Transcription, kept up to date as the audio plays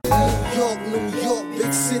New York,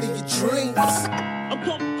 big city of dreams. I'm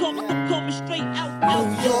coming straight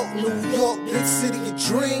out. New York, big city of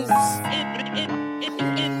dreams.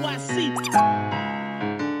 NYC.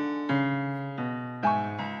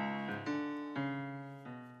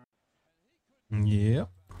 Yeah.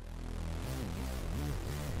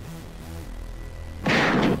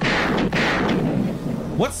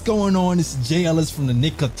 What's going on? This is J Ellis from the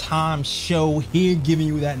Knick of Time Show, here giving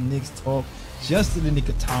you that Knicks talk just in the nick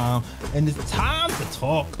of time. And it's time to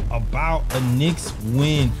talk about a Knicks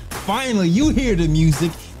win. Finally, you hear the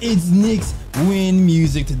music. It's Knicks win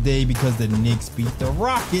music today because the Knicks beat the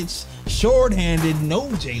Rockets shorthanded. No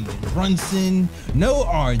Jalen Brunson, no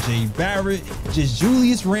RJ Barrett, just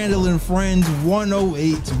Julius Randle and friends,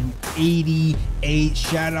 108-88.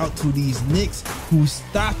 Shout out to these Knicks who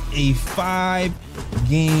stopped a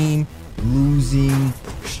 5-game losing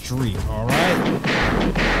streak. All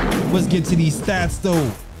right, let's get to these stats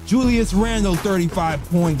though. Julius Randle, 35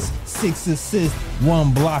 points, 6 assists,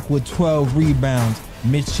 1 block with 12 rebounds.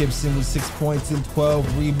 Mitch Chipson with 6 points and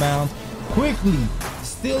 12 rebounds. Quickly,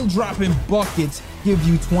 still dropping buckets, gives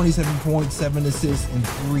you 27.7 assists and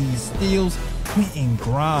 3 steals. Quentin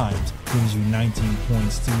Grimes gives you 19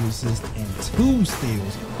 points, 2 assists, and 2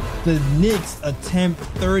 steals. The Knicks attempt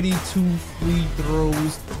 32 free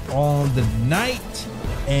throws on the night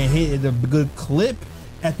and hit a good clip.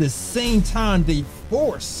 At the same time, they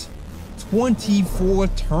force 24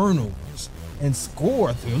 turnovers and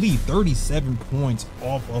score at least 37 points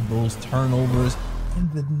off of those turnovers.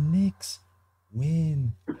 And the Knicks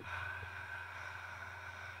win.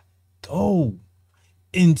 Go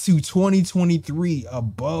into 2023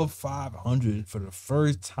 above 500 for the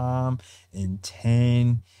first time in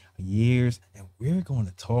 10 years. And we're going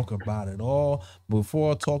to talk about it all.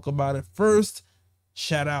 Before I talk about it, first,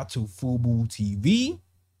 shout out to Fubo TV.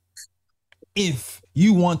 If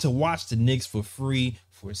you want to watch the Knicks for free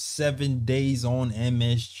for 7 days on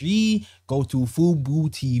MSG, go to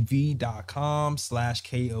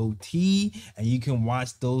FuboTV.com/KOT and you can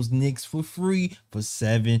watch those Knicks for free for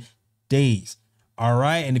 7 days. All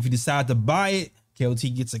right. And if you decide to buy it,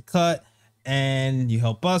 KOT gets a cut and you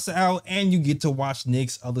help us out and you get to watch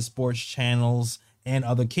Knicks, other sports channels and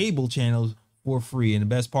other cable channels for free. And the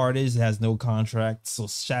best part is it has no contract. So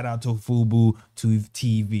shout out to Fubo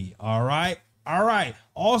TV. All right. All right.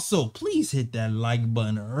 Also, please hit that like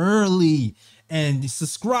button early and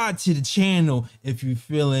subscribe to the channel if you're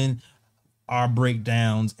feeling our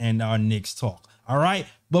breakdowns and our Knicks talk. All right.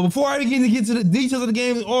 But before I begin to get to the details of the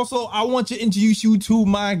game, also, I want to introduce you to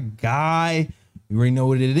my guy. You already know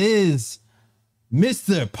what it is.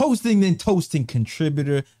 Mr. Posting and Toasting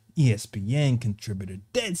contributor, ESPN contributor,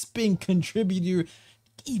 Deadspin contributor,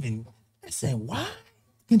 even, I said, why?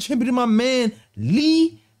 Contributor, my man,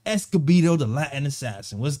 Lee Escobedo, the Latin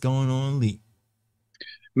assassin. What's going on, Lee?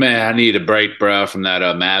 Man, I need a break, bro, from that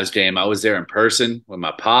Mavs game. I was there in person with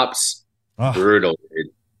my pops. Brutal, dude.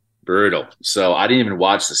 Brutal. So I didn't even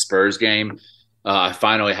watch the Spurs game. I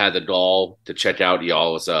finally had the gall to check out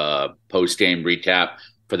y'all's post-game recap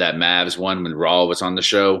for that Mavs one when Raw was on the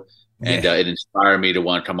show. And it inspired me to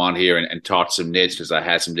want to come on here and talk some Knicks because I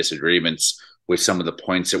had some disagreements with some of the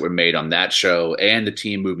points that were made on that show and the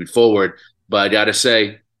team moving forward. But I got to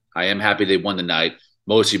say, I am happy they won the night,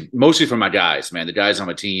 mostly for my guys, man. The guys on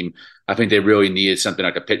my team, I think they really needed something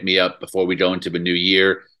that could pick me up before we go into the new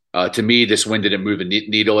year. To me, this win didn't move a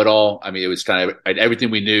needle at all. I mean, it was kind of everything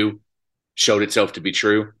we knew showed itself to be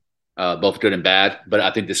true, both good and bad. But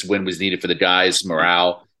I think this win was needed for the guys'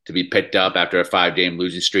 morale to be picked up after a 5-game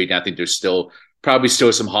losing streak. And I think there's probably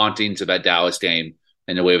still some hauntings of that Dallas game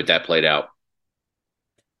and the way that played out.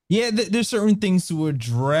 Yeah, there's certain things to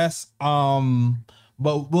address.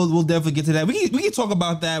 But we'll definitely get to that. We can talk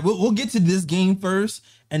about that. We'll get to this game first,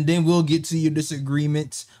 and then we'll get to your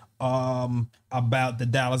disagreements about the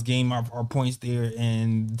Dallas game, our points there,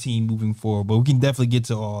 and the team moving forward. But we can definitely get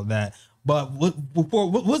to all that. But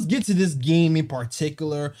let's get to this game in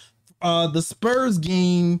particular. The Spurs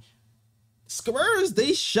game. Spurs,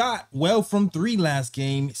 they shot well from 3 last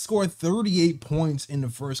game, scored 38 points in the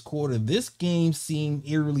first quarter. This game seemed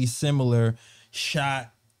eerily similar.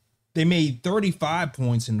 They made 35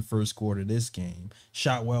 points in the first quarter this game.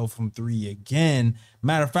 Shot well from 3 again.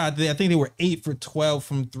 Matter of fact, I think they were 8 for 12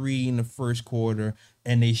 from 3 in the first quarter,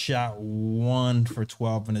 and they shot 1 for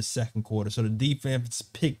 12 in the second quarter. So the defense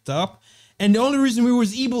picked up. And the only reason we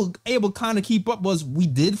was able to kind of keep up was we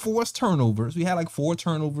did force turnovers. We had like 4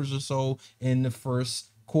 turnovers or so in the first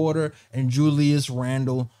quarter, and Julius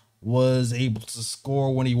Randle was able to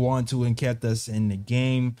score when he wanted to and kept us in the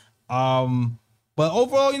game. But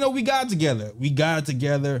overall, we got it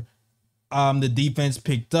together. The defense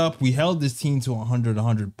picked up. We held this team to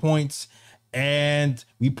 100 points, and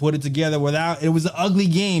we put it together it was an ugly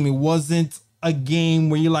game. It wasn't a game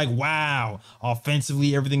where you're like, wow,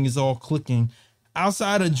 offensively, everything is all clicking.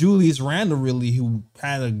 Outside of Julius Randle, really, who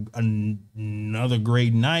had another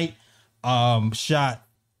great night, shot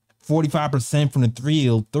 45% from the three,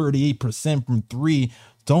 38% from three.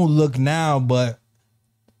 Don't look now, but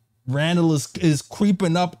Randle is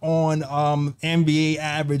creeping up on NBA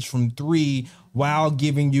average from three while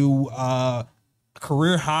giving you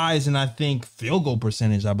career highs and I think field goal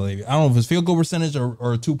percentage, I believe. I don't know if it's field goal percentage or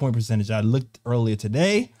 2-point percentage. I looked earlier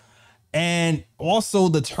today. And also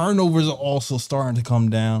the turnovers are also starting to come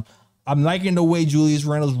down. I'm liking the way Julius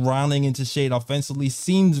Randle's rounding into shade offensively.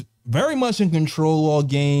 Seems very much in control all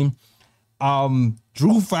game.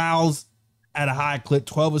 Drew fouls at a high clip,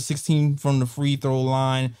 12 of 16 from the free throw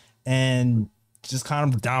line, and just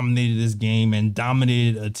kind of dominated this game and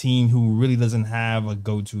dominated a team who really doesn't have a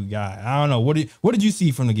go-to guy. I don't know. What did you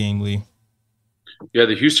see from the game, Lee? Yeah,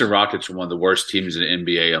 the Houston Rockets are one of the worst teams in the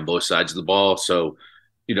NBA on both sides of the ball. So,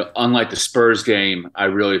 unlike the Spurs game, I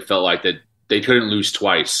really felt like that they couldn't lose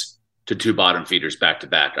twice to two bottom feeders back to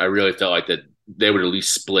back. I really felt like that they would at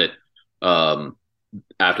least split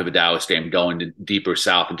after the Dallas game, going deeper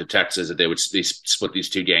south into Texas, that they would split these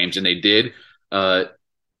two games, and they did.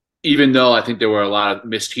 Even though I think there were a lot of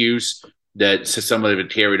miscues that some of them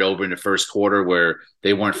had carried over in the first quarter where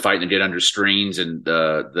they weren't fighting to get under screens, and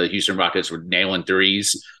the Houston Rockets were nailing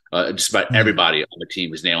threes. Just about everybody on the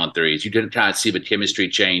team was nailing threes. You didn't kind of see the chemistry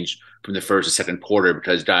change from the first to second quarter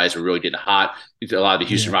because guys were really getting hot. A lot of the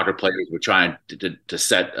Houston Rocket players were trying to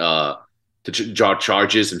set to draw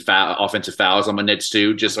charges and offensive fouls on the Knicks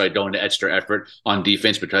too, just like going to extra effort on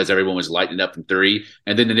defense because everyone was lighting up from three.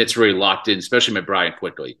 And then the Knicks really locked in, especially with Brian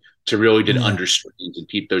quickly, to really get under screens and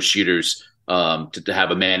keep those shooters to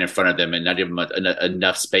have a man in front of them and not give them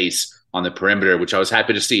enough space on the perimeter, which I was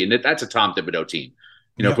happy to see. And that's a Tom Thibodeau team.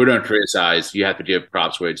 If we're going to criticize, you have to give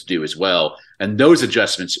props where it's due as well. And those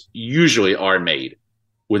adjustments usually are made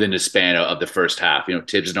within the span of the first half.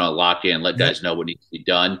 Tibbs is going to lock in, let guys know what needs to be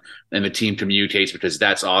done, and the team communicates because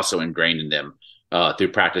that's also ingrained in them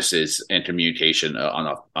through practices and communication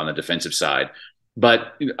on the defensive side.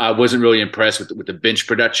 But I wasn't really impressed with the bench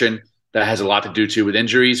production. That has a lot to do with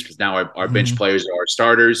injuries because now our bench players are our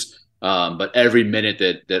starters. But every minute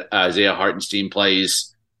that Isaiah Hartenstein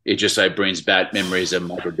plays, it just brings back memories of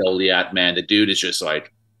Michael Goliath. Man, the dude is just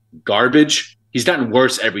like garbage. He's gotten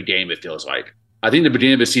worse every game, it feels like. I think the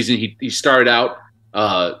beginning of the season, he started out,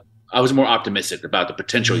 I was more optimistic about the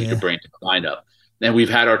potential he could bring to the lineup. And we've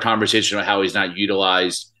had our conversation about how he's not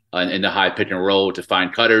utilized in the high pick and roll to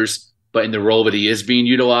find cutters. But in the role that he is being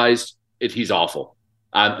utilized, he's awful.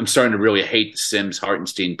 I'm starting to really hate the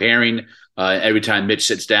Sims-Hartenstein pairing. Every time Mitch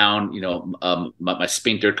sits down, my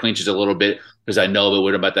sphincter clenches a little bit because I know that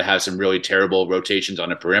we're about to have some really terrible rotations on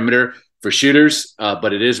the perimeter for shooters.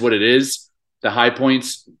 But it is what it is. The high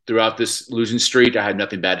points throughout this losing streak, I had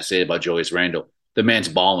nothing bad to say about Julius Randle. The man's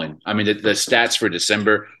balling. I mean, the stats for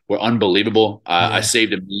December were unbelievable. I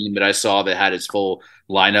saved a meme that I saw that had its full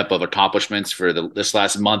lineup of accomplishments for this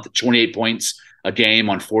last month. 28 points a game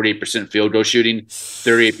on 48% field goal shooting,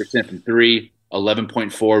 38% from three,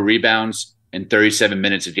 11.4 rebounds, and 37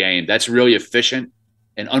 minutes a game. That's really efficient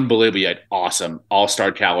and unbelievably awesome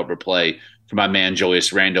all-star caliber play for my man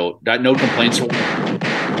Julius Randle. Got no complaints for him.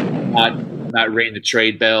 Not ringing the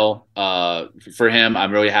trade bell for him.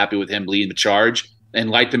 I'm really happy with him leading the charge. And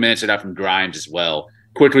like the minutes that got from Grimes as well.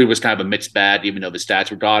 Quickly was kind of a mixed bag, even though the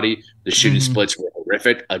stats were gaudy. The shooting splits were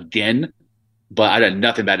horrific again. But I had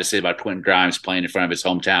nothing bad to say about Quentin Grimes playing in front of his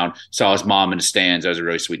hometown. Saw his mom in the stands. That was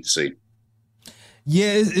really sweet to see.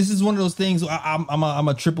 Yeah, this is one of those things. I'm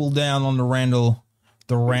a triple down on the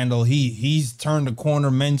Randle. He's turned the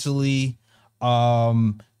corner mentally.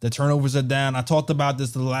 The turnovers are down. I talked about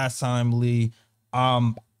this the last time, Lee.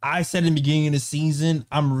 I said in the beginning of the season,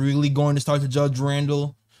 I'm really going to start to judge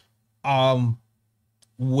Randle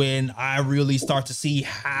when I really start to see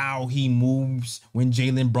how he moves when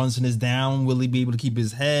Jalen Brunson is down. Will he be able to keep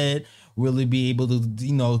his head? Will he be able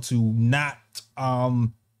to, to not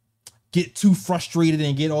get too frustrated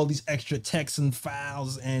and get all these extra techs and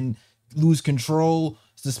fouls and lose control?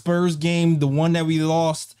 It's the Spurs game, the one that we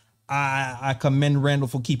lost. I commend Randle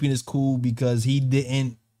for keeping his cool because he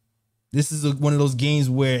didn't. This is one of those games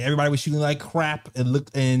where everybody was shooting like crap.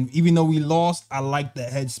 And even though we lost, I liked the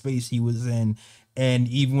headspace he was in. And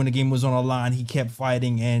even when the game was on the line, he kept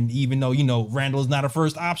fighting. And even though, Randle's not a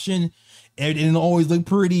first option, it didn't always look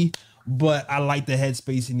pretty, but I like the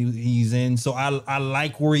headspace he's in. So I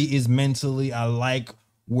like where he is mentally. I like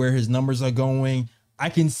where his numbers are going. I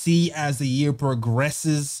can see as the year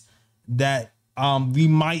progresses that we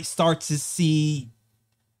might start to see.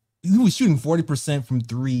 He was shooting 40% from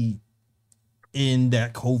three in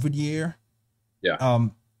that COVID year. Yeah.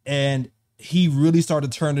 And he really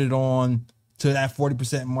started turning it on to that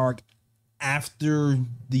 40% mark after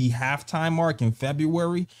the halftime mark in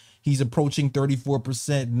February. He's approaching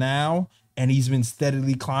 34% now, and he's been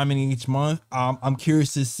steadily climbing each month. I'm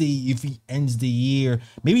curious to see if he ends the year,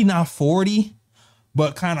 maybe not 40,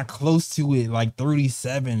 but kind of close to it, like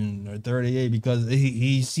 37 or 38, because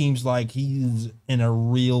he seems like he's in a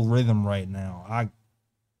real rhythm right now. I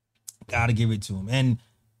gotta give it to him. And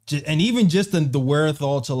even just the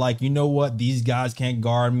wherewithal to, like, you know what, these guys can't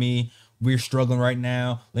guard me. We're struggling right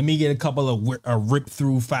now. Let me get a couple of rip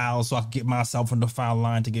through fouls so I can get myself on the foul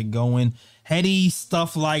line to get going. Heady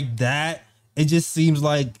stuff like that. It just seems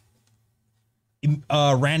like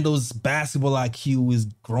Randall's basketball IQ is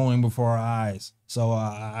growing before our eyes. So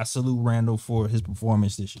I salute Randall for his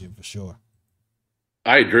performance this year for sure.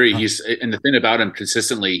 I agree. And the thing about him,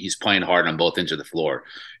 consistently, he's playing hard on both ends of the floor.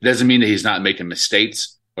 It doesn't mean that he's not making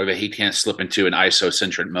mistakes or that he can't slip into an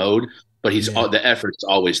ISO-centric mode, but the effort's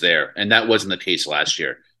always there. And that wasn't the case last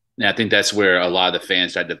year. And I think that's where a lot of the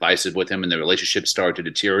fans got divisive with him and the relationship started to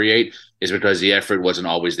deteriorate, is because the effort wasn't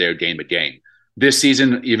always there game to game. This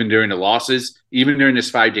season, even during the losses, even during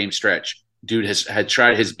this 5-game stretch, dude had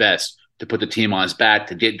tried his best to put the team on his back,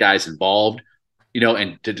 to get guys involved,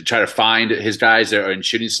 and to try to find his guys that are in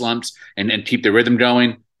shooting slumps and keep the rhythm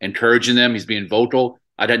going, encouraging them. He's being vocal.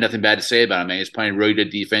 I'd had nothing bad to say about him, man. He's playing really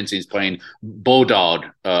good defense. And he's playing bulldog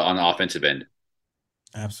on the offensive end.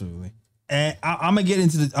 Absolutely. And I'm gonna get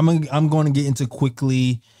into I'm going to get into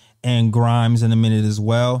Quickly and Grimes in a minute as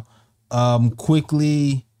well.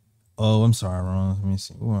 Quickly. Oh, I'm sorry, Ron. Let me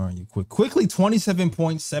see. Where are you? Quickly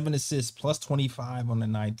 27.7 assists, plus 25 on the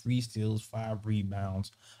night, 3 steals, 5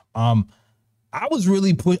 rebounds. I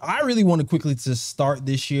really wanted Quickly to start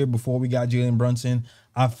this year before we got Jalen Brunson.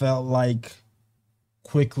 I felt like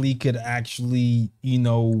Quickly could actually,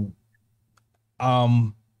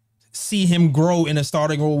 see him grow in a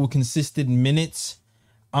starting role with consistent minutes.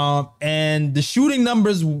 And the shooting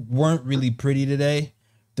numbers weren't really pretty today.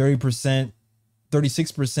 30%,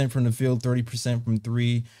 36% from the field, 30% from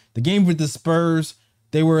three. The game with the Spurs,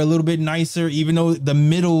 they were a little bit nicer, even though the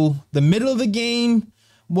middle of the game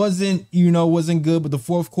wasn't good, but the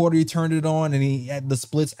fourth quarter he turned it on and he had the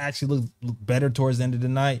splits actually looked better towards the end of the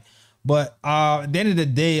night. But at the end of the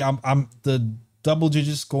day, I'm the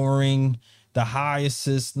double-digit scoring, the high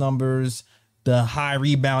assist numbers, the high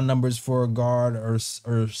rebound numbers for a guard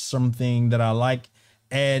or something that I like.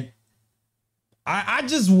 And I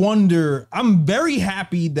just wonder, I'm very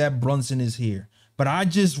happy that Brunson is here, but I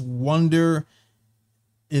just wonder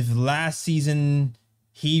if last season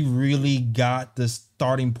he really got the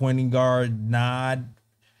starting point guard nod,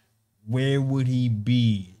 where would he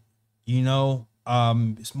be?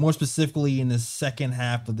 More specifically in the second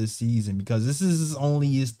half of the season, because this is only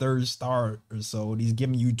his third start or so. And he's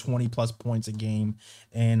giving you 20 plus points a game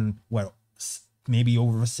and maybe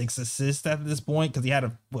over 6 assists at this point, because he had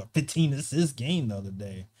a 15 assist game the other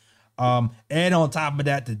day. And on top of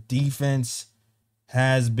that, the defense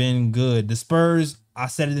has been good. The Spurs, I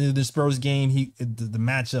said it in the Spurs game, the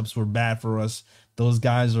matchups were bad for us. Those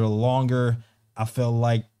guys are longer. I felt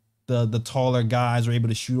like the taller guys were able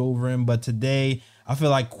to shoot over him. But today, I feel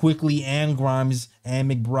like Quickly and Grimes and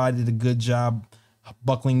McBride did a good job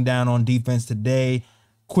buckling down on defense today.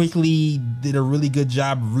 Quickly did a really good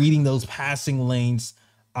job reading those passing lanes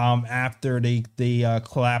after they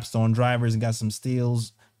collapsed on drivers and got some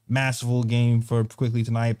steals. Masterful game for Quickly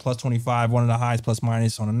tonight. Plus 25, one of the highest plus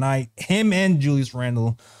minus on the night. Him and Julius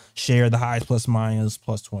Randle share the highest plus minus,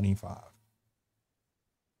 plus 25.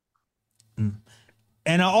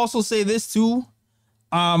 And I'll also say this too.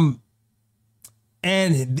 And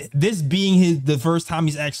this being the first time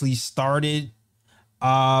he's actually started.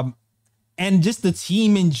 And just the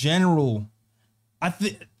team in general. I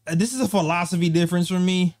think this is a philosophy difference for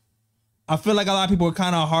me. I feel like a lot of people are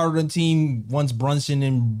kind of hard on the team once Brunson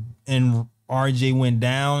and RJ went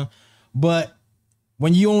down. But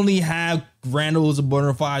when you only have Randall as a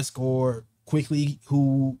bona fide scorer, Quickly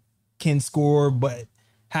who can score but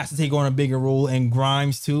has to take on a bigger role, and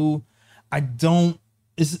Grimes too,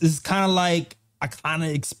 it's kind of like I kind of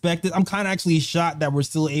expected. I'm kind of actually shocked that we're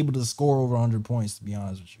still able to score over 100 points, to be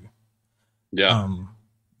honest with you. Yeah.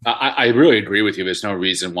 I really agree with you. There's no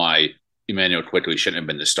reason why Emmanuel Quickly shouldn't have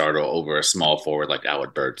been the starter over a small forward like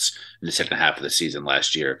Alec Burks in the second half of the season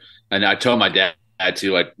last year. And I told my dad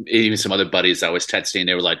too, like even some other buddies I was texting,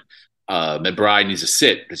 they were like, McBride needs to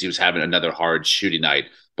sit because he was having another hard shooting night.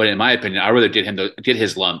 But in my opinion, I rather get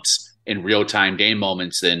his lumps in real time game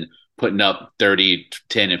moments than putting up 30,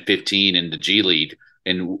 10, and 15 in the G League,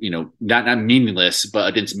 and not meaningless, but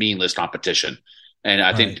against meaningless competition. And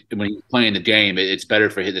I think when he's playing the game, it's better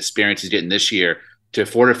for his experience he's getting this year to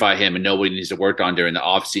fortify him and know what he needs to work on during the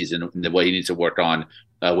offseason and the way he needs to work on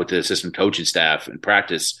with the assistant coaching staff and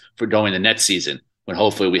practice for going the next season, when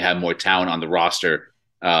hopefully we have more talent on the roster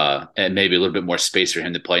and maybe a little bit more space for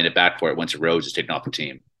him to play in the backcourt once Rose is taken off the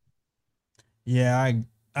team. Yeah,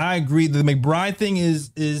 I agree. The McBride thing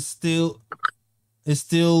is still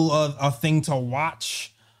a thing to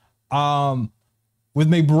watch. With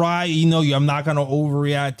McBride, I'm not gonna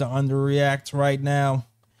overreact or underreact right now.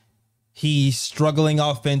 He's struggling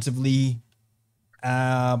offensively.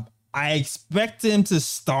 I expect him to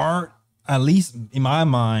start, at least in my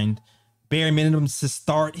mind, bare minimum to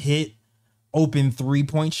start hit open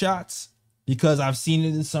 3-point shots, because I've seen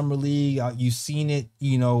it in summer league. You've seen it,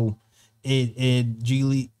 in G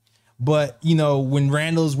League. But when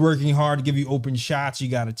Randall's working hard to give you open shots, you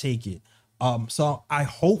got to take it. So I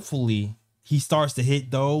hopefully he starts to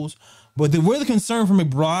hit those. But where the concern for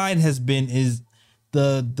McBride has been is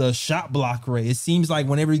the shot block rate. It seems like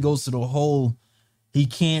whenever he goes to the hole, he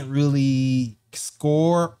can't really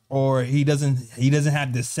score, or he doesn't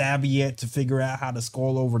have the savvy yet to figure out how to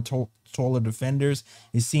score over taller defenders.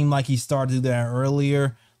 It seemed like he started to do that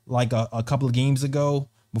earlier, like a couple of games ago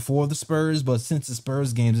before the Spurs, but since the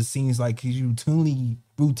Spurs games, it seems like he's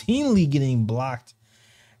routinely getting blocked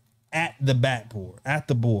at the at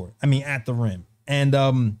the rim.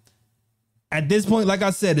 And at this point, like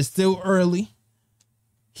I said, it's still early.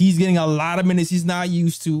 He's getting a lot of minutes he's not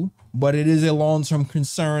used to, but it is a long-term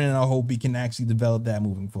concern, and I hope he can actually develop that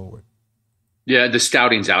moving forward. Yeah, the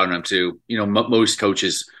scouting's out on him too. Most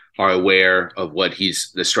coaches are aware of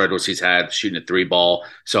the struggles he's had shooting a 3 ball.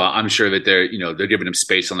 So I'm sure that they're giving him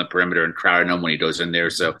space on the perimeter and crowding him when he goes in there.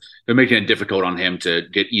 So they're making it difficult on him to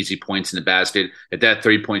get easy points in the basket. If that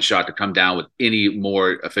 3-point shot to come down with any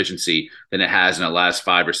more efficiency than it has in the last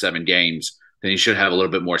 5 or 7 games, then he should have a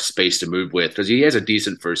little bit more space to move with, because he has a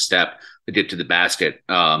decent first step to get to the basket.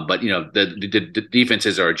 But the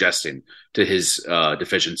defenses are adjusting to his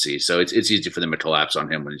deficiency. So it's easy for them to collapse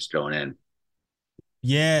on him when he's going in.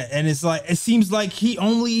 Yeah, and it seems like he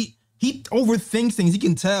overthinks things. He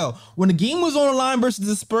can tell when the game was on the line versus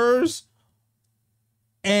the Spurs,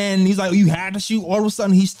 and he's like, you had to shoot. All of a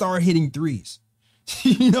sudden, he started hitting threes.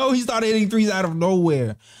 He started hitting threes out of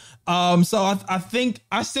nowhere. So I think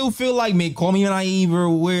I still feel like, call me naive or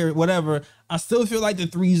weird, whatever. I still feel like the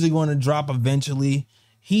threes are going to drop eventually.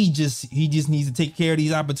 He just needs to take care of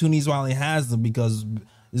these opportunities while he has them, because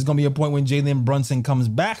there's going to be a point when Jalen Brunson comes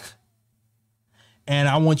back. And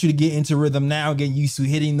I want you to get into rhythm now, get used to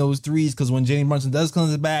hitting those threes, because when Jalen Brunson does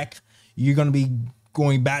come back, you're going to be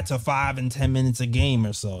going back to 5 and 10 minutes a game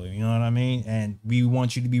or so. You know what I mean? And we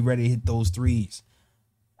want you to be ready to hit those threes.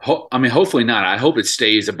 Hopefully not. I hope it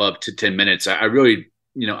stays above to 10 minutes. I really,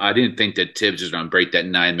 I didn't think that Tibbs was going to break that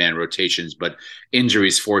 9-man rotations, but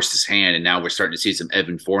injuries forced his hand, and now we're starting to see some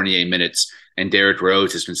Evan Fournier minutes, and Derrick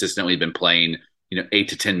Rose has consistently been playing 8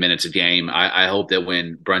 to 10 minutes a game. I hope that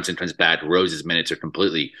when Brunson comes back, Rose's minutes are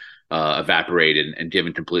completely evaporated and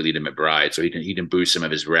given completely to McBride, so he can boost some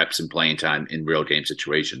of his reps and playing time in real game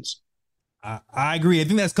situations. I agree. I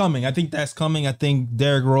think that's coming. I think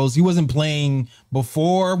Derrick Rose, he wasn't playing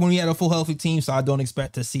before when we had a full healthy team, so I don't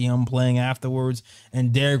expect to see him playing afterwards.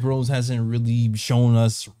 And Derrick Rose hasn't really shown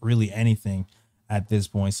us really anything at this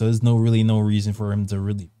point, so there's no reason for him to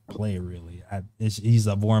really play. He's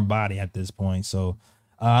a born body at this point. So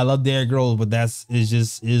I love Derrick Rose, but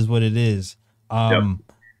is what it is. Yep.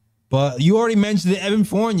 But you already mentioned the Evan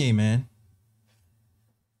Fournier, man.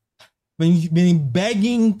 Been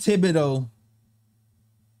begging Thibodeau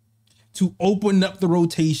to open up the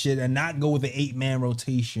rotation and not go with the 8-man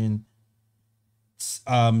rotation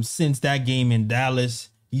since that game in Dallas.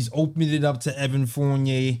 He's opened it up to Evan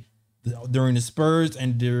Fournier during the Spurs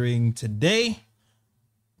and during today.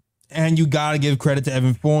 And you got to give credit to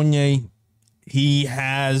Evan Fournier. He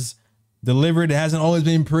has delivered. It hasn't always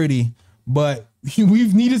been pretty, but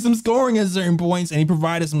we've needed some scoring at certain points, and he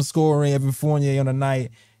provided some scoring. Evan Fournier on the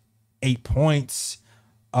night, 8 points,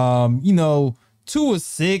 2 of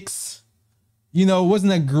 6, it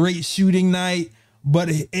wasn't a great shooting night, but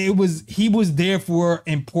he was there for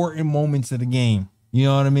important moments of the game. You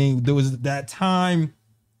know what I mean? There was that time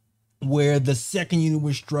where the second unit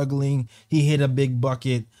was struggling. He hit a big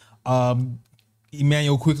bucket.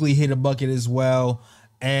 Emmanuel quickly hit a bucket as well.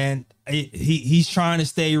 And he's trying to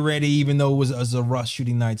stay ready, even though it was a rough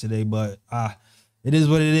shooting night today, but it is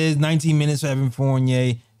what it is. 19 minutes for Evan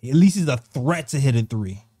Fournier. at least he's a threat to hit a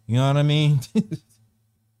three. You know what I mean?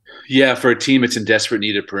 Yeah, for a team that's in desperate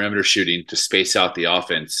need of perimeter shooting to space out the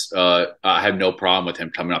offense, I have no problem with him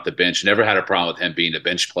coming off the bench. Never had a problem with him being a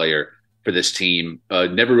bench player for this team.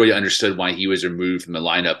 Never really understood why he was removed from the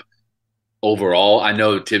lineup overall. I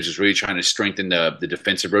know Tibbs was really trying to strengthen the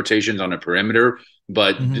defensive rotations on the perimeter,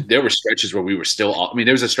 but there were stretches where we were still. I mean,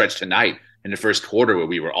 there was a stretch tonight in the first quarter where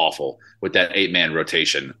we were awful with that 8-man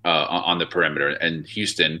rotation on the perimeter. And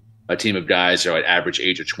Houston, a team of guys who are at average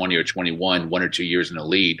age of 20 or 21, 1 or 2 years in the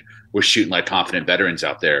league, were shooting like confident veterans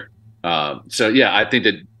out there. So yeah, I think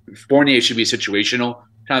that Fournier should be situational,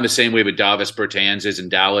 kind of the same way with Davis Bertans is in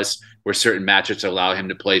Dallas, where certain matchups allow him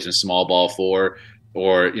to play some small ball 4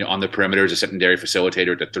 or on the perimeter as a secondary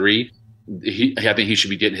facilitator at the 3. I think he should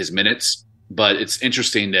be getting his minutes. But it's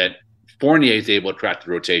interesting that Fournier is able to crack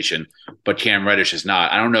the rotation, but Cam Reddish is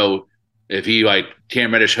not. I don't know if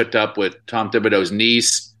Cam Reddish hooked up with Tom Thibodeau's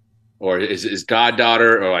niece or his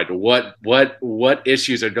goddaughter, or what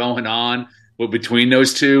issues are going on between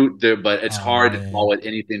those two. But it's hard to call it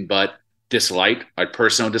anything but dislike, like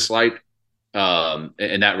personal dislike,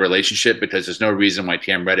 in that relationship, because there's no reason why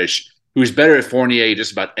Cam Reddish, who's better at Fournier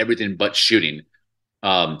just about everything but shooting,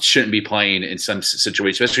 shouldn't be playing in some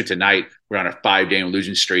situations, especially tonight. We're on a 5-game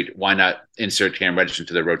losing streak. Why not insert Cam Reddish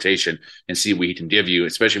into the rotation and see what he can give you,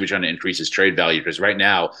 especially if you're trying to increase his trade value? Because right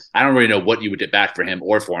now, I don't really know what you would get back for him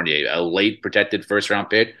or Fournier. A late protected first-round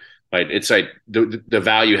pick. It's like the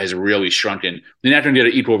value has really shrunken. You're not going to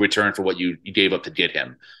get an equal return for what you gave up to get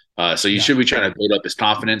him. So you should be trying to build up his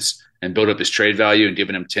confidence and build up his trade value and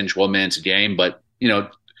giving him 10, 12 minutes a game. But,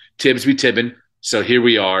 Tibbs be tibbing. So here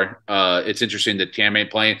we are. It's interesting that Cam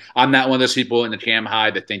ain't playing. I'm not one of those people in the Cam high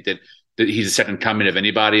that think that he's a second coming of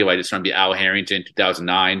anybody. I just want to be Al Harrington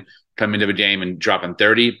 2009, coming into a game and dropping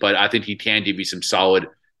 30. But I think he can give you some solid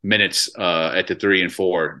minutes at the 3 and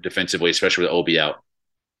 4 defensively, especially with Obi out.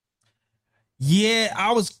 Yeah,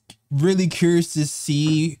 I was really curious to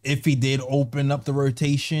see if he did open up the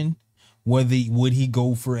rotation, would he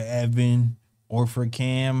go for Evan or for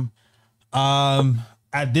Cam.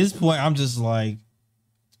 At this point, I'm just like,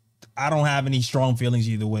 I don't have any strong feelings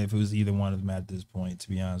either way if it was either one of them at this point, to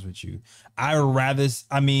be honest with you. I would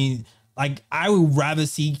rather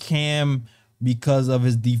see Cam because of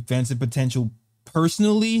his defensive potential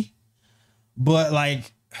personally, but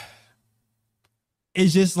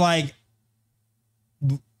it's just like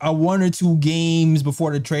a 1 or 2 games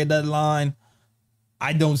before the trade deadline,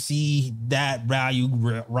 I don't see that value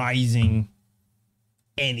rising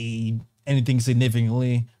anything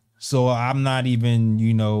significantly. So I'm not even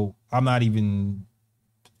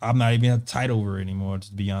tight over it anymore,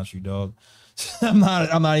 to be honest with you, dog. I'm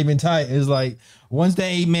not even tight. It's like once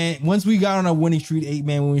we got on a winning streak,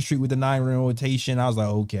 8-man winning streak with the 9-man rotation, I was like,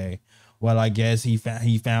 okay, well, I guess he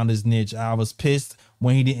found his niche. I was pissed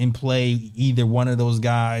when he didn't play either one of those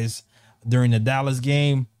guys during the Dallas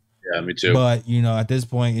game. Yeah, me too. But at this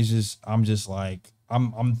point,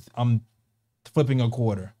 I'm flipping a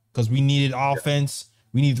quarter because we needed offense.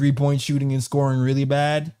 We need 3-point shooting and scoring really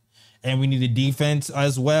bad, and we needed defense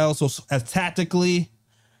as well. So as tactically,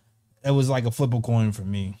 it was like a flip a coin for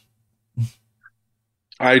me.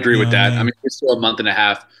 I agree with that. I mean, we're still a month and a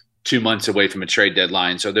half, 2 months away from a trade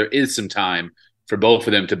deadline, so there is some time for both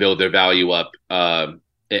of them to build their value up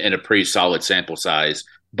in a pretty solid sample size.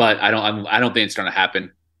 But I don't think it's going to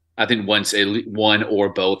happen. I think once one or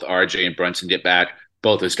both RJ and Brunson get back,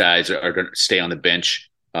 both those guys are going to stay on the bench.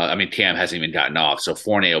 Cam hasn't even gotten off, so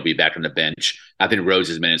Fournier will be back on the bench. I think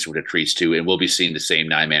Rose's minutes will decrease too, and we'll be seeing the same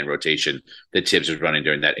 9-man rotation that Tibbs was running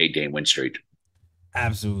during that 8-game win streak.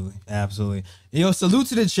 Absolutely. Salute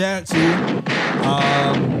to the chat too.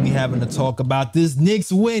 We having to talk about this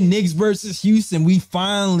Knicks win, Knicks versus Houston. We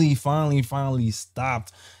finally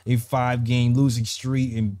stopped a 5-game losing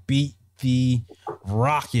streak and beat the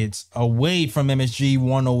Rockets away from MSG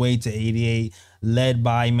 108-88, led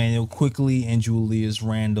by Emmanuel Quickly and Julius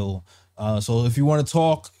Randle. So if you want to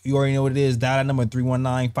talk, you already know what it is. Dial number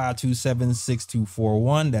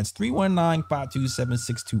 319-527-6241. That's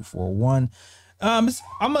 319-527-6241. I'm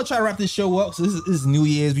gonna try to wrap this show up. So this is New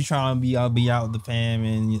Year's. We trying to be out with the fam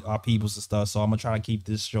and our peoples and stuff. So I'm gonna try to keep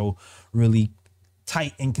this show really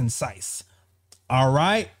tight and concise. All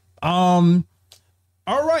right. All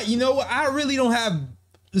right. You know what? I really don't have.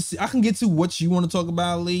 I can get to what you want to talk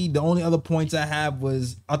about, Lee. The only other points I have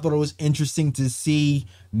was I thought it was interesting to see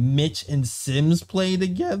Mitch and Sims play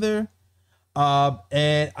together.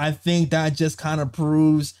 And I think that just kind of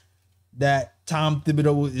proves that Tom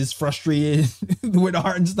Thibodeau is frustrated with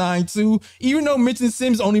Hartenstein too. Even though Mitch and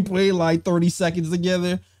Sims only played like 30 seconds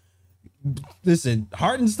together, listen,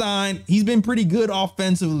 Hartenstein, he's been pretty good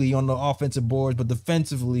offensively on the offensive boards, but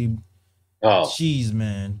defensively, Oh, jeez,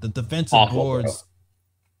 man, the defensive awful, boards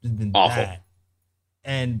has been awful. bad.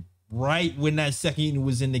 And right when that second unit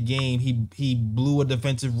was in the game, he blew a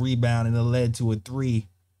defensive rebound and it led to a three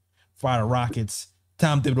for the Rockets.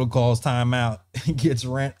 Tom Thibodeau calls timeout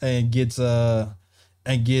and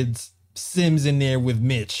gets Sims in there with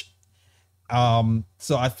Mitch. So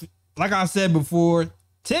like I said before,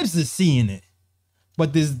 Tibbs is seeing it,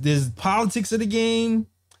 but there's politics of the game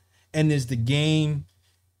and there's the game,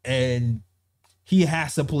 and he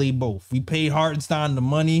has to play both. We paid Hartenstein the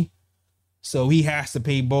money, so he has to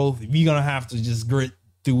pay both. We're gonna have to just grit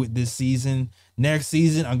through it this season. Next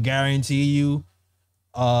season, I guarantee you,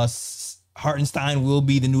 Hartenstein will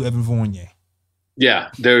be the new Evan Fournier. Yeah,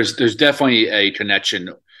 there's definitely a connection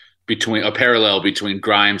a parallel between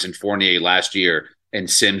Grimes and Fournier last year and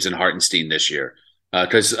Sims and Hartenstein this year.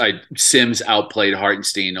 Because Sims outplayed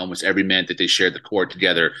Hartenstein almost every minute that they shared the court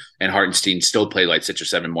together, and Hartenstein still played like 6 or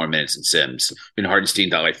 7 more minutes than Sims. And Hartenstein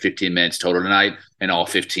got like 15 minutes total tonight, and all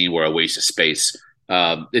 15 were a waste of space.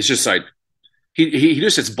 It's just like he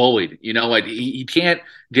just gets bullied, like he can't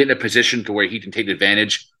get in a position to where he can take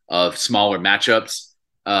advantage of smaller matchups.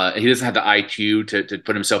 He doesn't have the IQ to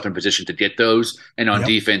put himself in position to get those. And on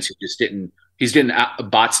defense, he's getting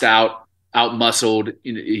boxed out, muscled.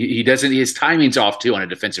 He doesn't. His timing's off too on a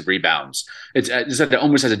defensive rebounds. It's like it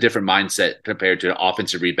almost has a different mindset compared to an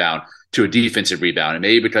offensive rebound to a defensive rebound. And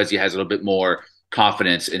maybe because he has a little bit more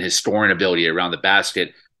confidence in his scoring ability around the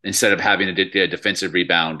basket instead of having to get a defensive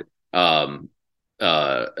rebound. And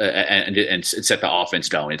set the offense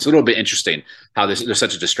going. It's a little bit interesting how there's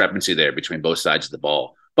such a discrepancy there between both sides of the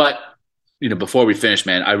ball. But before we finish,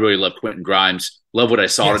 man, I really love Quentin Grimes. Love what I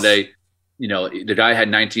saw today. The guy had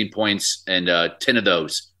 19 points, and 10 of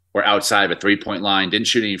those were outside of a 3-point line. Didn't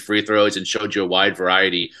shoot any free throws, and showed you a wide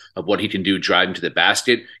variety of what he can do driving to the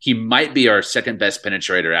basket. He might be our second best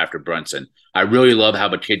penetrator after Brunson. I really love how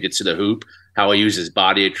the kid gets to the hoop, how he uses his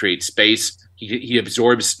body to create space. He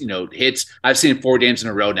absorbs, hits. I've seen 4 games in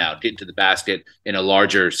a row now get to the basket in a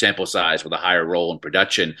larger sample size with a higher role in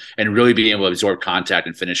production and really being able to absorb contact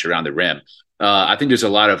and finish around the rim. I think there's a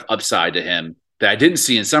lot of upside to him that I didn't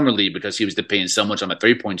see in Summer League because he was depending so much on the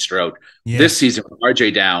 3-point stroke. Yeah. This season, with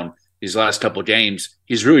RJ down these last couple of games,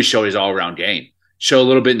 he's really showed his all-around game. Showed a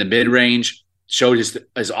little bit in the mid-range, showed his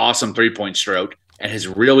awesome 3-point stroke, and his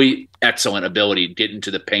really excellent ability to get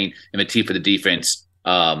into the paint and the teeth of the defense.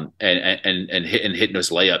 And hitting those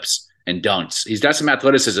layups and dunks. He's got some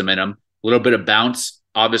athleticism in him, a little bit of bounce.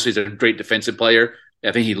 Obviously, he's a great defensive player.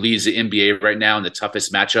 I think he leads the NBA right now in the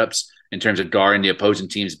toughest matchups in terms of guarding the opposing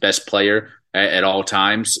team's best player at all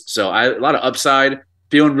times. So a lot of upside.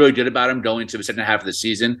 Feeling really good about him going into the second half of the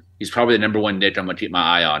season. He's probably the number one Knick I'm going to keep my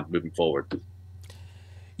eye on moving forward.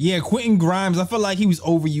 Yeah, Quentin Grimes, I feel like he was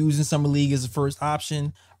overused in Summer League as a first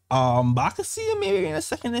option. But I could see him maybe in a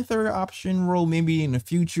second and third option role, maybe in the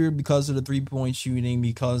future because of the 3-point shooting,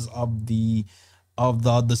 because of the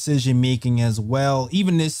decision making as well.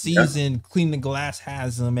 Even this season, Clean the Glass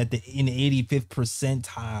has him in the 85th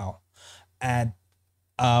percentile at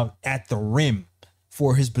the rim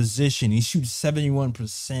for his position. He shoots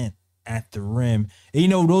 71% at the rim.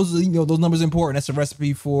 And, those numbers are important. That's a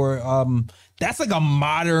recipe for that's like a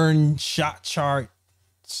modern shot chart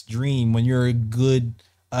dream when you're a good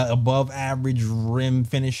above average rim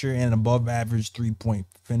finisher and above average 3-point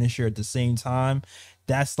finisher at the same time.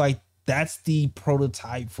 That's the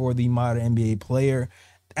prototype for the modern NBA player.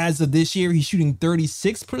 As of this year, he's shooting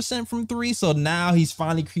 36% from 3. So now he's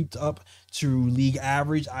finally creeped up to league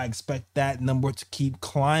average. I expect that number to keep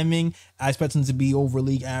climbing. I expect him to be over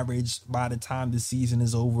league average by the time the season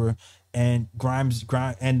is over. And Grimes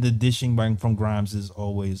and the dishing from Grimes is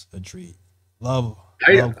always a treat.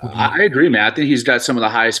 I agree, man. I think he's got some of the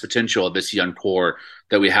highest potential of this young core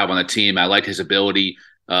that we have on the team. I like his ability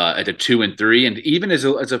at the 2 and 3, and even as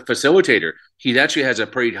a facilitator, he actually has a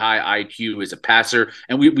pretty high IQ as a passer.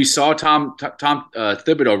 And we saw Tom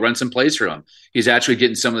Thibodeau run some plays for him. He's actually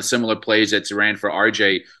getting some of the similar plays that ran for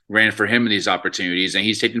RJ, ran for him in these opportunities, and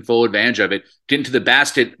he's taking full advantage of it, getting to the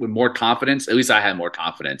basket with more confidence. At least I had more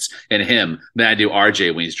confidence in him than I do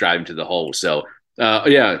RJ when he's driving to the hole. So,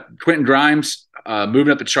 Quentin Grimes,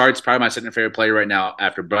 moving up the charts, probably my second favorite player right now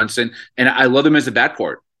after Brunson. And I love him as a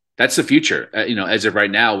backcourt. That's the future. As of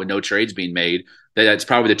right now, with no trades being made, that's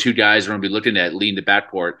probably the two guys we're going to be looking at leading the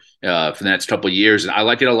backcourt for the next couple of years. And I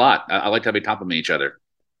like it a lot. I like how they complement each other.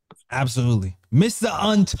 Absolutely. Mr.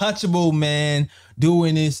 Untouchable, man,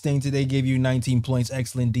 doing his thing today. Gave you 19 points,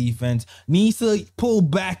 excellent defense. Needs to pull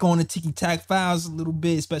back on the ticky-tack fouls a little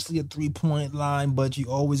bit, especially a 3-point line, but you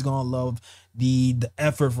always gonna love the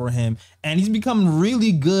effort for him. And he's become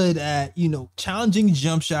really good at, challenging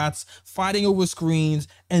jump shots, fighting over screens,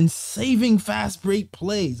 and saving fast break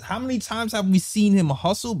plays. How many times have we seen him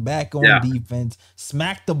hustle back on defense,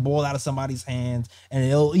 smack the ball out of somebody's hands, and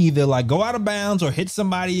it'll either go out of bounds or hits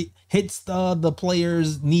the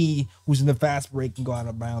player's knee who's in the fast break and go out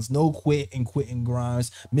of bounds. No quitting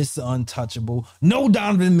Grimes, Mr. Untouchable. No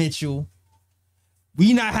Donovan Mitchell.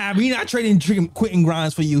 We not trading Quentin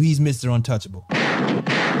Grimes for you. He's Mr. Untouchable.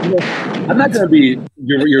 I'm not gonna be.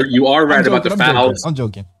 You are right about the fouls. I'm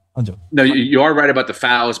joking. No, you are right about the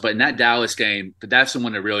fouls, but in that Dallas game, that's the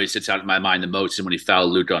one that really sits out in my mind the most. And when he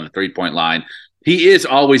fouled Luka on the 3-point line, he is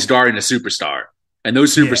always guarding a superstar, and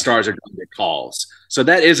those superstars are going to get calls. So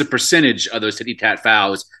that is a percentage of those titty-tat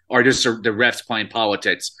fouls are just the refs playing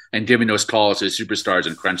politics and giving those calls to the superstars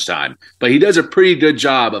in crunch time. But he does a pretty good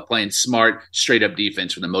job of playing smart, straight-up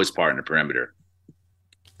defense for the most part in the perimeter.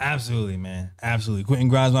 Absolutely, man. Absolutely. Quentin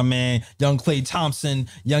Grimes, my man. Young Klay Thompson,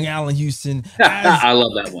 young Allen Houston. I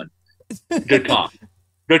love that one. Good call.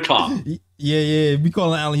 Good call. Yeah. We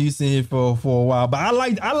calling Allen Houston here for a while, but I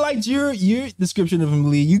liked your description of him,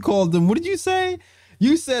 Lee. You called him. What did you say?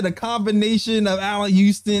 You said a combination of Allen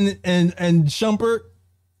Houston and Shumpert.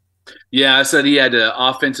 Yeah, I said he had the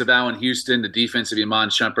offensive Allen Houston, the defensive Iman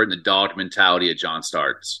Shumpert, and the dog mentality of John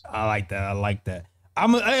Starks. I like that.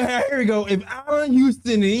 Here we go. If Allen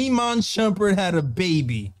Houston and Iman Shumpert had a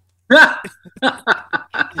baby,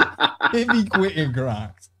 it'd be Quentin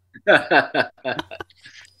Grimes.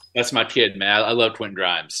 That's my kid, man. I love Quentin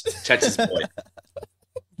Grimes, Texas boy.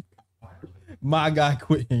 My guy,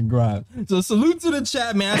 Quentin Grimes. So salute to the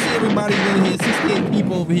chat, man. I see everybody in here. 68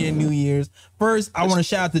 people over here in New Year's. First, I want to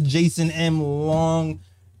shout out to Jason M. Long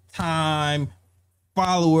time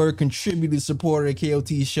follower, contributor, supporter of KOT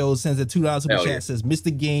show. Sends a $2 super chat. Says,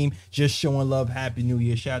 Mr. Game, just showing love. Happy New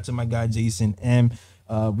Year. Shout out to my guy, Jason M.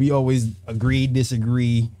 We always agree,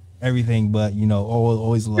 disagree, everything, but,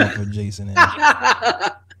 always love for Jason M.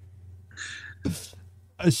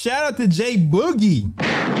 A shout out to Jay Boogie,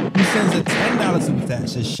 who sends a $10 super chat.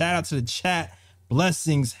 Says, shout out to the chat.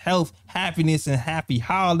 Blessings, health, happiness, and happy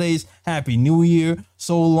holidays. Happy New Year.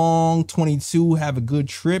 So long, 22. Have a good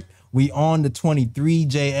trip. We on the 23.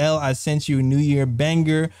 JL, I sent you a New Year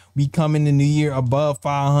banger. We come in the New Year above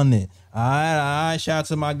 500. All right. Shout out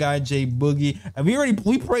to my guy Jay Boogie. And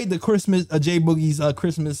we prayed the Christmas Jay Boogie's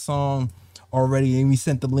Christmas song already, and we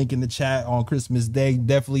sent the link in the chat on Christmas Day.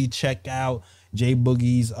 Definitely check out Jay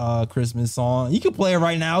Boogie's Christmas song. You can play it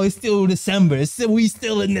right now. It's still December. We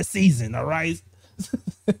still in the season. All right.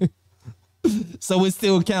 So it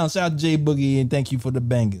still counts. Shout out to Jay Boogie and thank you for the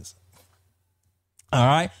bangers. All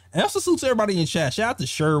right. And also salute to everybody in chat. Shout out to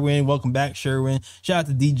Sherwin. Welcome back, Sherwin. Shout out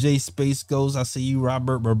to DJ Space Ghost. I see you,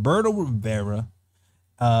 Roberto Rivera.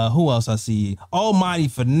 Who else I see? Almighty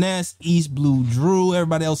Finesse, East Blue Drew.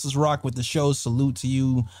 Everybody else is rock with the show. Salute to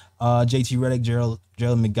you. JT Reddick, Gerald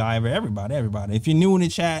McGyver, everybody. If you're new in the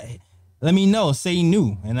chat, let me know. Say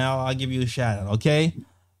new, and I'll give you a shout out. Okay.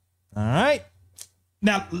 All right.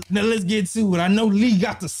 Now let's get to it. I know Lee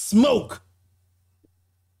got the smoke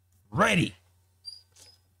ready.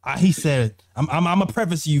 He said, I'm gonna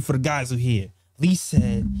preface you for the guys who hear. Lee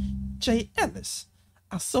said, J Ellis,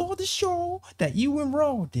 I saw the show that you and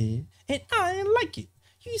Raw did, and I didn't like it.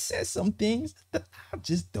 You said some things that I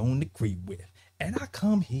just don't agree with, and I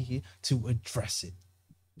come here to address it.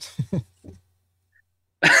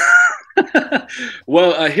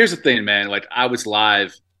 Well, here's the thing, man. I was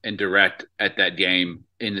live and direct at that game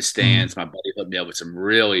in the stands. My buddy hooked me up with some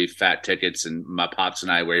really fat tickets, and my pops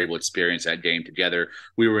and I were able to experience that game together.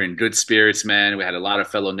 We were in good spirits, man. We had a lot of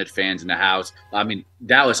fellow Knick fans in the house. I mean,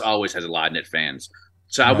 Dallas always has a lot of Knick fans.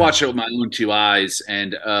 So I watched it with my own two eyes,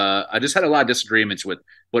 and I just had a lot of disagreements with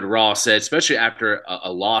what Raw said, especially after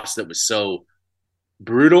a loss that was so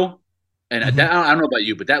brutal. And I don't know about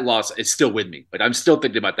you, but that loss is still with me. I'm still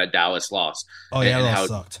thinking about that Dallas loss. Oh, yeah, that loss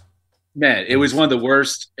sucked. Man, it was one of the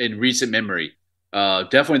worst in recent memory.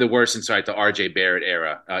 Definitely the worst since the RJ Barrett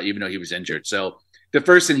era, even though he was injured. So the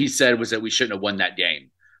first thing he said was that we shouldn't have won that game.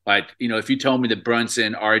 If you told me that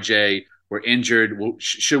Brunson, RJ were injured,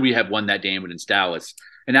 should we have won that game against Dallas?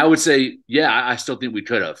 And I would say, yeah, I still think we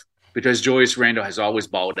could have, because Julius Randle has always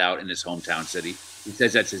balled out in his hometown city. He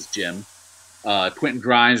says that's his gym. Quentin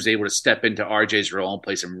Grimes was able to step into RJ's role and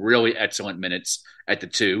play some really excellent minutes at the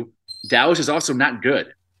 2. Dallas is also not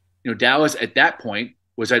good. Dallas at that point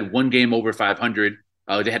was at one game over 500.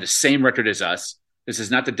 They had the same record as us. This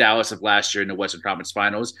is not the Dallas of last year in the Western Conference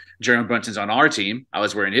Finals. Jalen Brunson's on our team. I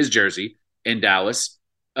was wearing his jersey in Dallas.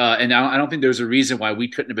 And I don't think there's a reason why we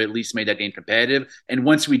couldn't have at least made that game competitive. And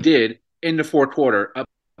once we did, in the fourth quarter, up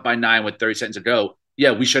by 9 with 30 seconds to go,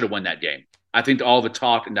 yeah, we should have won that game. I think all the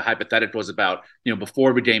talk and the hypotheticals about,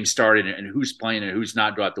 before the game started and who's playing and who's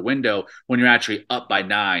not go out the window when you're actually up by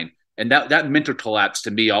 9. And that mental collapse,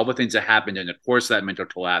 to me, all the things that happened in the course of that mental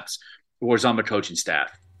collapse was on the coaching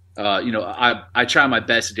staff. I try my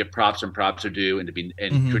best to give props when props are due and to be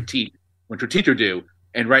critique when critique are due.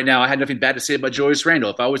 And right now, I had nothing bad to say about Julius Randle.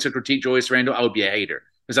 If I was to critique Julius Randle, I would be a hater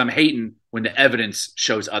because I'm hating when the evidence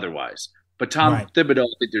shows otherwise. But Tom Thibodeau,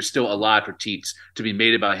 I think there's still a lot of critiques to be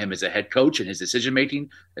made about him as a head coach and his decision making,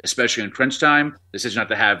 especially in crunch time. Decision not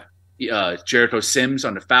to have Jericho Sims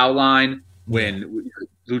on the foul line when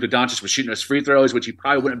Luka Doncic was shooting us free throws, which he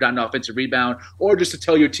probably wouldn't have gotten an offensive rebound, or just to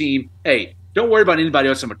tell your team, hey, don't worry about anybody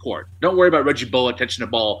else on the court. Don't worry about Reggie Bullock catching the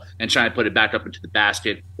ball and trying to put it back up into the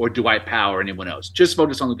basket or Dwight Powell or anyone else. Just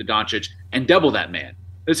focus on Luka Doncic and double that man.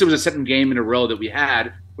 This was a second game in a row that we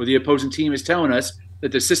had where the opposing team is telling us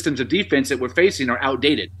that the systems of defense that we're facing are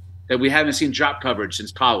outdated, that we haven't seen drop coverage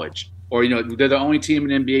since college, or, they're the only team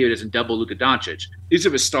in the NBA that doesn't double Luka Doncic. These are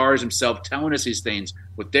the stars themselves telling us these things,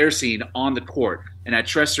 what they're seeing on the court. And I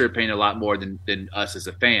trust their opinion a lot more than us as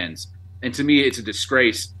the fans. And to me, it's a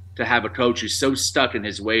disgrace to have a coach who's so stuck in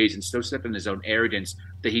his ways and so stuck in his own arrogance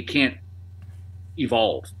that he can't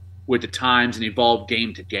evolve with the times and evolve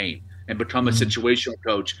game to game and become a situational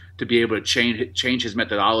coach to be able to change his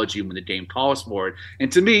methodology when the game calls for it.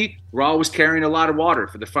 And to me, Raw was carrying a lot of water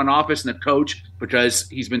for the front office and the coach because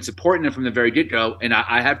he's been supporting him from the very get-go, and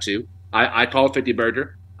I have to. I called 50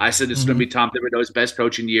 Burger. I said this is going to be Tom Thibodeau's best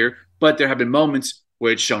coaching year, but there have been moments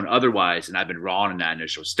where it's shown otherwise, and I've been wrong in that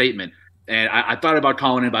initial statement. And I thought about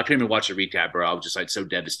calling him, but I couldn't even watch the recap, bro. I was just so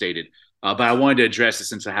devastated. But I wanted to address it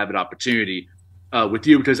since I have an opportunity with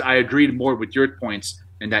you because I agreed more with your points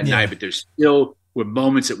in that night, but there's still were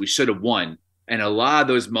moments that we should have won. And a lot of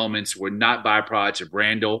those moments were not byproducts of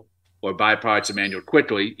Randall or byproducts of Emmanuel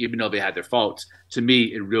Quickly, even though they had their faults. To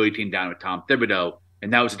me, it really came down to Tom Thibodeau.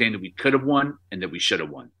 And that was a game that we could have won and that we should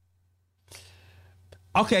have won.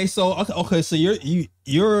 Okay, so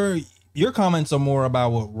your comments are more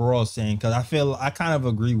about what we're all saying because I kind of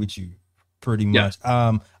agree with you pretty much.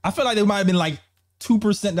 I feel like there might have been like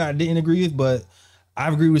 2% that I didn't agree with, but I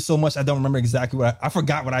agree with so much I don't remember exactly what I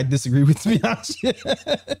forgot what I disagreed with, to be honest.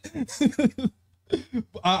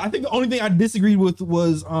 I think the only thing I disagreed with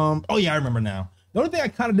was I remember now. The only thing I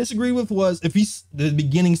kind of disagreed with was the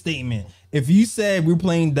beginning statement. If you said we're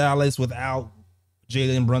playing Dallas without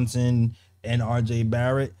Jalen Brunson and RJ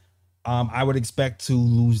Barrett, I would expect to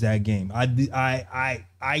lose that game. I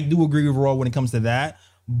do agree with Raw when it comes to that,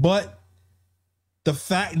 but the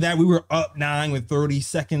fact that we were up 9 with 30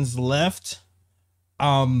 seconds left,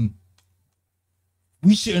 we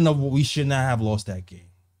shouldn't have lost that game.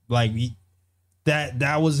 Like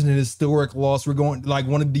that was an historic loss. We're going like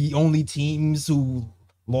one of the only teams who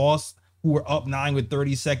lost, who were up 9 with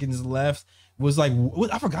 30 seconds left. Was like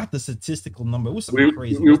I forgot the statistical number. It was something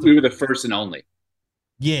crazy. We were the first and only.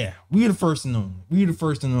 Yeah, we were the first and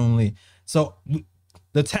only. So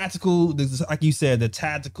the tactical, like you said, the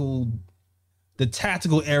tactical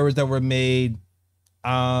errors that were made.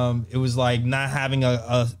 It was like not having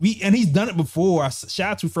and he's done it before.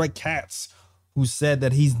 Shout out to Fred Katz, who said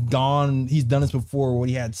that he's done this before where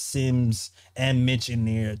he had Sims and Mitch in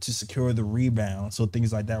there to secure the rebound, so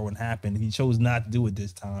things like that wouldn't happen. He chose not to do it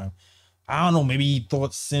this time. I don't know, maybe he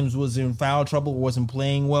thought Sims was in foul trouble, wasn't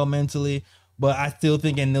playing well mentally, but I still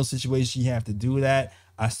think in those situations you have to do that.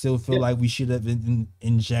 I still feel like we should have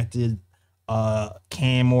injected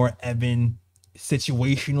Cam or Evan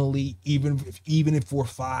situationally, even if for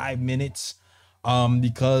 5 minutes,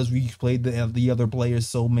 because we played the other players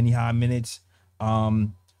so many high minutes. But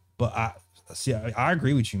I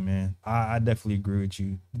agree with you, man. I definitely agree with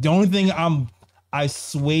you. The only thing I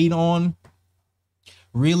swayed on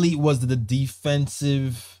really was the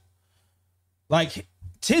defensive, like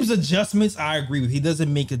Tibbs adjustments. I agree with. He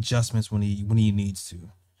doesn't make adjustments when he needs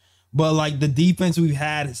to, but like the defense we've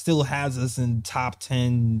had still has us in top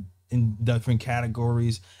 10 in different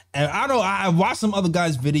categories. And I don't know, I watched some other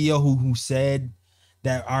guys' video who said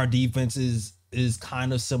that our defense is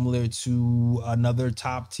kind of similar to another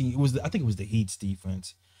top team. I think it was the Heat's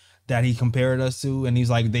defense that he compared us to, and he's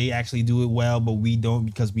like, they actually do it well, but we don't,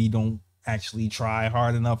 because we don't actually try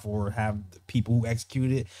hard enough or have people who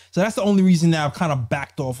execute it. So that's the only reason that I've kind of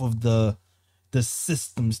backed off of the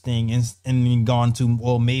systems thing and gone to,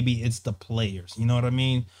 well, maybe it's the players, you know what I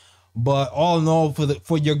mean? But all in all,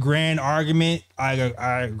 for your grand argument, I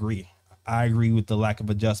agree. I agree with the lack of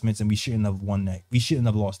adjustments, and we shouldn't have won that. We shouldn't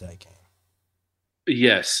have lost that game.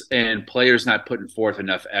 Yes, and players not putting forth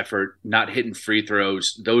enough effort, not hitting free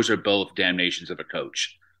throws. Those are both damnations of a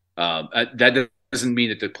coach. That doesn't mean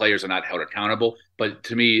that the players are not held accountable, but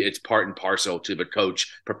to me, it's part and parcel to the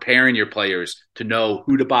coach preparing your players to know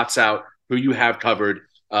who to box out, who you have covered,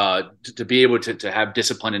 to be able to have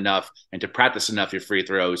discipline enough and to practice enough your free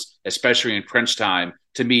throws, especially in crunch time.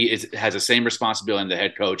 To me, it has the same responsibility in the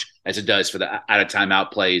head coach as it does for the out of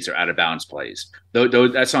timeout plays or out of bounds plays.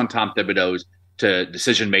 That's on Tom Thibodeau's to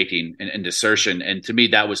decision making and assertion. And to me,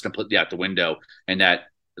 that was completely out the window. And that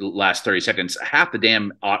last 30 seconds, half the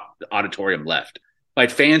damn auditorium left. Like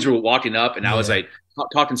fans were walking up, and I was like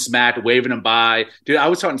talking smack, waving them by. Dude, I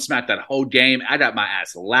was talking smack that whole game. I got my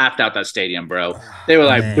ass laughed out that stadium, bro. They were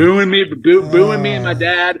like booing me and my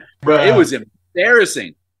dad, bro. It was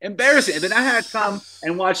embarrassing. And then I had to come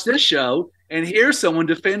and watch this show and hear someone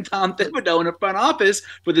defend Tom Thibodeau in the front office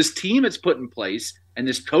for this team that's put in place and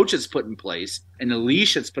this coach that's put in place and the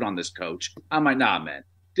leash that's put on this coach. I'm like, nah, man.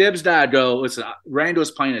 Dibs, dad, go. Listen, Randall's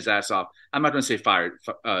playing his ass off. I'm not going to say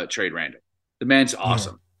trade Randall. The man's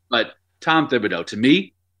awesome. But Tom Thibodeau, to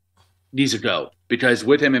me, needs to go because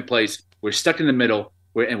with him in place, we're stuck in the middle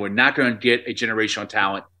and we're not going to get a generational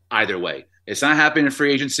talent either way. It's not happening in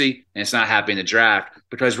free agency, and it's not happening in the draft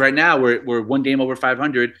because right now we're one game over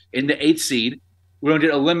 500 in the 8th seed. We're going to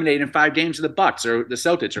get eliminated in 5 games of the Bucks or the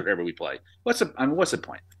Celtics or whoever we play. What's the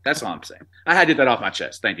point? That's all I'm saying. I had to get that off my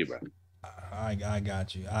chest. Thank you, bro. I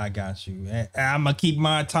got you. And I'm gonna keep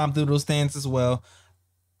my Tom Thibodeau stance as well.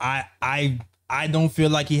 I don't feel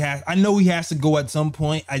like he has. I know he has to go at some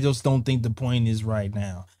point. I just don't think the point is right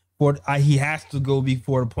now. He has to go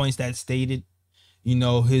before the points that stated. You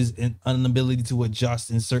know, his inability to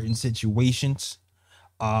adjust in certain situations.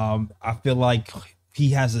 I feel like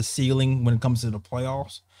he has a ceiling when it comes to the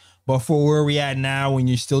playoffs. But for where we at now, when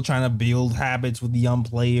you're still trying to build habits with the young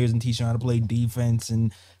players and teach them how to play defense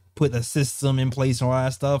and put a system in place and all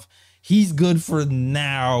that stuff, he's good for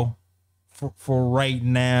now, for right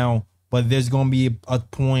now. But there's going to be a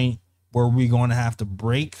point where we're going to have to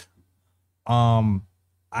break.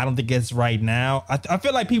 I don't think it's right now. I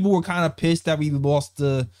feel like people were kind of pissed that we lost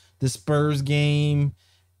the Spurs game,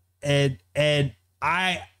 and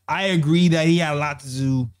I agree that he had a lot to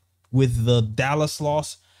do with the Dallas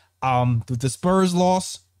loss. With the Spurs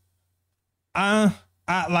loss, I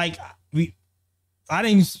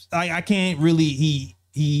can't really.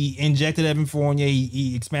 He injected Evan Fournier.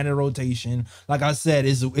 He expanded rotation. Like I said,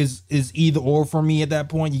 is either or for me at that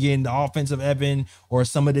point. You're getting the offense of Evan or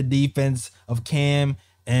some of the defense of Cam.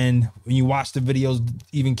 And when you watch the videos,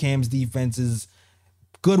 even Cam's defense is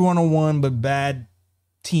good one-on-one, but bad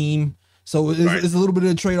team. So it's a little bit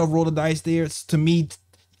of a trade-off, roll the dice there. To me,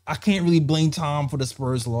 I can't really blame Tom for the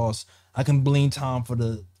Spurs loss. I can blame Tom for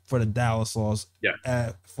the Dallas loss.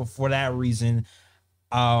 Yeah. For that reason,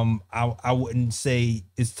 I wouldn't say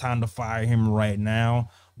it's time to fire him right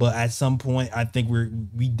now, but at some point, I think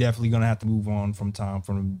we definitely gonna have to move on from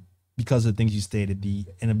Tom because of the things you stated, the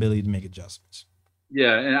inability to make adjustments.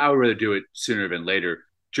 Yeah, and I would rather do it sooner than later,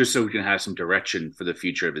 just so we can have some direction for the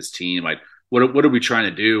future of his team. Like, what are we trying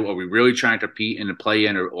to do? Are we really trying to compete in the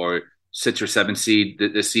play-in or 6 or 7 seed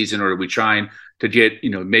this season, or are we trying to get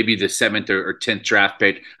maybe the 7th or 10th draft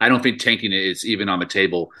pick? I don't think tanking is even on the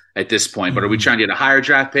table at this point. But are we trying to get a higher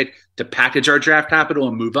draft pick to package our draft capital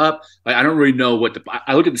and move up? Like, I don't really know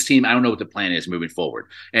I look at this team. I don't know what the plan is moving forward,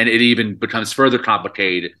 and it even becomes further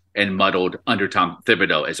complicated and muddled under Tom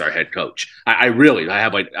Thibodeau as our head coach.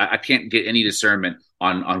 I can't get any discernment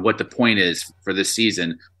on what the point is for this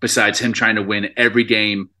season besides him trying to win every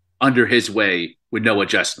game under his way with no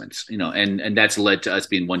adjustments, and that's led to us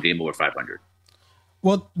being one game over 500.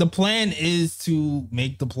 Well, the plan is to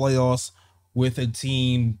make the playoffs with a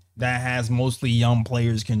team that has mostly young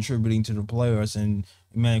players contributing to the playoffs. And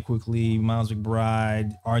man, quickly, Miles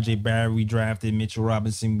McBride, RJ Barrett, we drafted Mitchell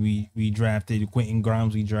Robinson, we drafted Quentin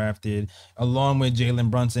Grimes, we drafted, along with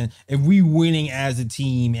Jalen Brunson. If we winning as a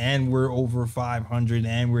team and we're over 500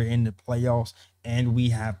 and we're in the playoffs and we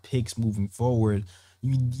have picks moving forward,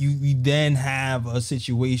 you then have a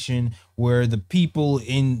situation where the people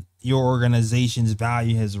in your organization's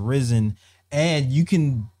value has risen, and you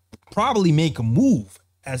can probably make a move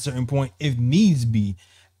at a certain point if needs be,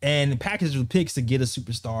 and package with picks to get a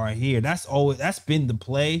superstar here. That's been the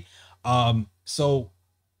play. So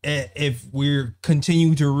if we're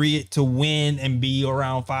continuing to win and be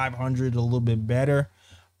around 500, a little bit better,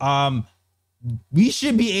 we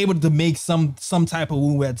should be able to make some type of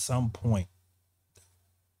move at some point.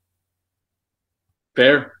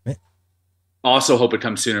 Fair. Also hope it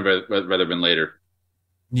comes sooner rather than later.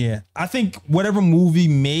 Yeah, I think whatever move we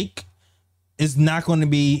make is not going to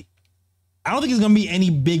be. I don't think it's going to be any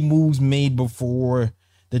big moves made before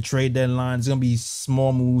the trade deadline. It's going to be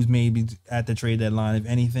small moves maybe at the trade deadline, if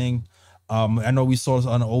anything. I know we saw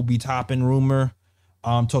on an Obi Toppin rumor.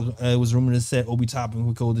 It was rumored to say Obi Toppin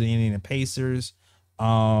would go to the Indiana Pacers.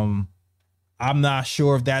 I'm not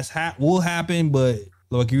sure if that's will happen, but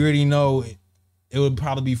look, you already know it would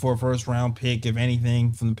probably be for a first round pick, if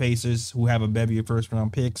anything, from the Pacers, who have a bevy of first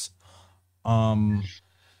round picks. Well,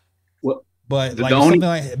 but like if something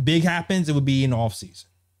like big happens, it would be in the offseason.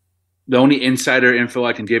 The only insider info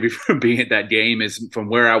I can give you from being at that game is from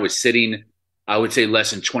where I was sitting. I would say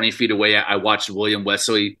less than 20 feet away. I watched William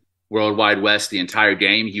Wesley, Worldwide West, the entire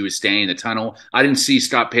game. He was staying in the tunnel. I didn't see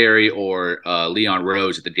Scott Perry or Leon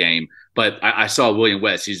Rose at the game, but I saw William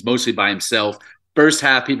West. He's mostly by himself. First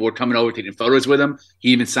half, people were coming over taking photos with him. He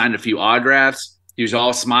even signed a few autographs. He was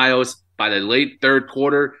all smiles. By the late third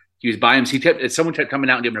quarter, he was by himself. Someone kept coming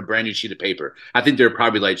out and giving him a brand new sheet of paper. I think they were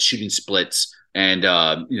probably like shooting splits and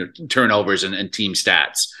turnovers and team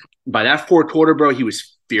stats. By that fourth quarter, bro, he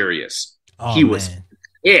was furious. Oh, he was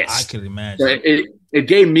pissed. I could imagine. So it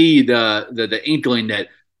gave me the inkling that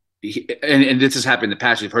and this has happened in the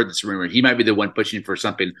past. We've heard this rumor. He might be the one pushing for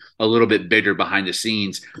something a little bit bigger behind the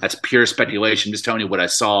scenes. That's pure speculation. Just telling you what I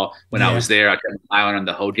saw when I was there. I kept an eye on him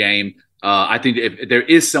the whole game. I think if there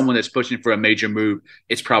is someone that's pushing for a major move,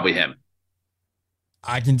 it's probably him.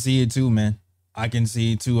 I can see it too, man. I can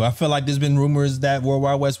see it too. I feel like there's been rumors that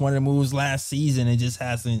Worldwide West wanted to move last season. It just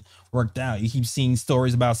hasn't worked out. You keep seeing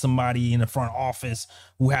stories about somebody in the front office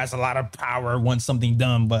who has a lot of power, wants something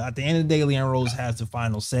done. But at the end of the day, Leon Rose has the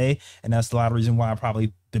final say. And that's a lot of reason why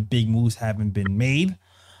probably the big moves haven't been made.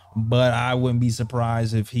 But I wouldn't be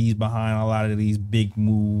surprised if he's behind a lot of these big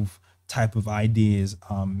move type of ideas,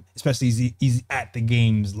 especially he's at the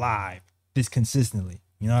games live this consistently.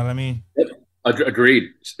 You know what I mean? Agreed.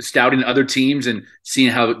 Scouting other teams and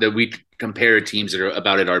seeing how that we compare teams that are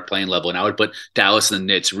about at our playing level. And I would put Dallas and the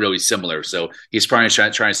Knicks really similar. So he's probably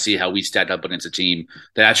trying to see how we stack up against a team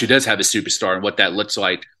that actually does have a superstar and what that looks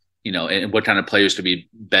like, and what kind of players to be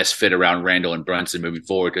best fit around Randall and Brunson moving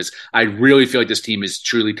forward. Because I really feel like this team is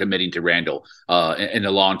truly committing to Randall in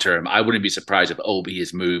the long term. I wouldn't be surprised if Obi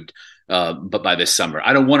has moved, but by this summer.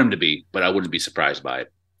 I don't want him to be, but I wouldn't be surprised by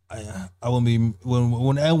it. I wouldn't be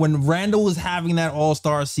when Randall was having that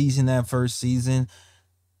all-star season, that first season,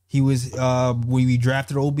 he was when we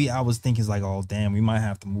drafted Obi, I was thinking like, oh damn, we might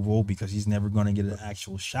have to move Obi because he's never going to get an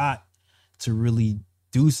actual shot to really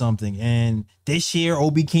do something. And this year,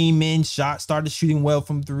 Obi came in, started shooting well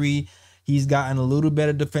from three. He's gotten a little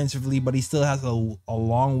better defensively, but he still has a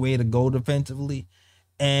long way to go defensively.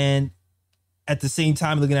 And at the same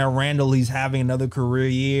time, looking at Randall, he's having another career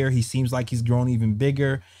year. He seems like he's grown even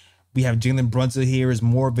bigger. We have Jalen Brunson here as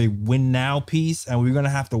more of a win now piece, and we're gonna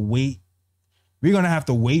have to wait. We're gonna have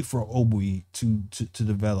to wait for Obi to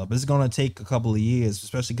develop. It's gonna take a couple of years,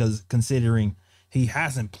 especially because considering he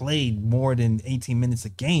hasn't played more than 18 minutes a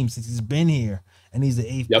game since he's been here, and he's the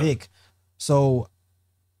eighth pick. So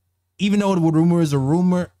even though the rumor is a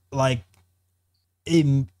rumor, like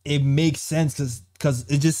it makes sense because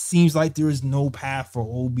it just seems like there is no path for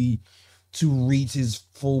Obi to reach his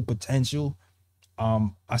full potential.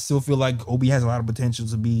 I still feel like Obi has a lot of potential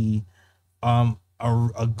to be a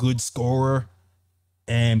good scorer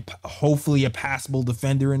and hopefully a passable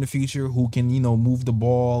defender in the future who can, move the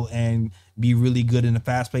ball and be really good in a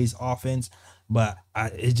fast-paced offense. But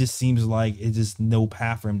it just seems like it's just no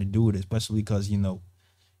path for him to do it, especially because,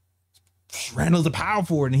 Randall's a power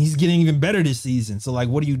forward and he's getting even better this season. So, like,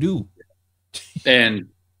 what do you do? And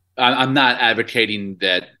I'm not advocating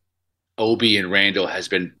that Obi and Randall has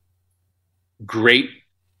been great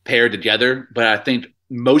paired together, but I think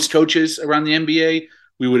most coaches around the NBA,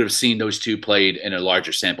 we would have seen those two played in a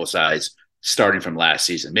larger sample size starting from last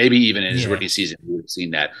season. Maybe even in his rookie season, we would have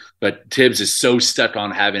seen that. But Tibbs is so stuck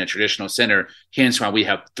on having a traditional center, hence why we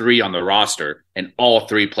have three on the roster and all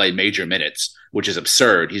three play major minutes, which is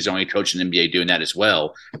absurd. He's the only coach in the NBA doing that as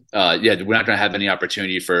well. We're not going to have any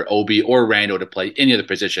opportunity for Obi or Randall to play any other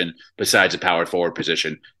position besides a power forward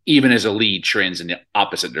position, even as a lead trends in the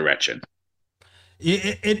opposite direction.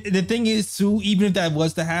 The thing is, too, even if that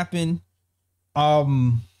was to happen,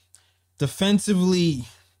 defensively,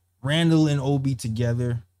 Randall and Obi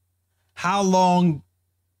together, how long?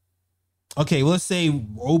 Okay, let's say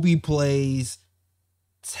Obi plays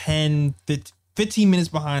 10, 15 minutes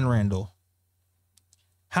behind Randall.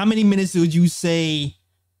 How many minutes would you say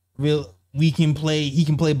he can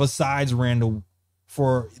play besides Randall?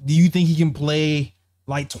 Do you think he can play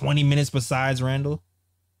like 20 minutes besides Randall?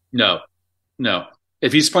 No.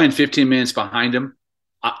 If he's playing 15 minutes behind him,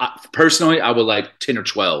 Personally, I would like 10 or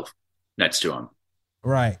 12 next to him.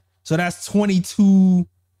 Right. So that's 22.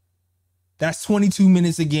 That's 22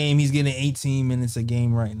 minutes a game. He's getting 18 minutes a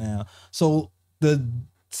game right now. So thinking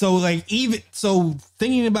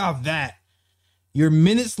about that, your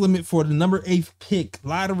minutes limit for the number 8 pick,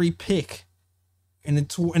 lottery pick in the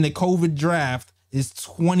COVID draft is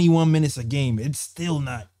 21 minutes a game. It's still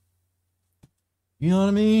not. You know what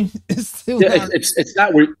I mean? It's still not.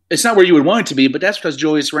 It's not where you would want it to be, but that's because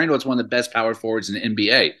Julius Randle is one of the best power forwards in the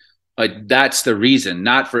NBA. Like, that's the reason,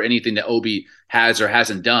 not for anything that Obi has or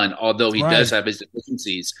hasn't done, although he does have his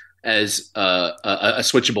deficiencies as a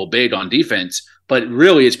switchable big on defense. But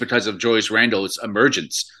really, it's because of Julius Randle's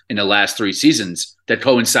emergence in the last 3 seasons that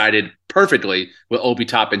coincided perfectly with Obi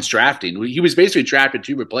Toppin's drafting. He was basically drafted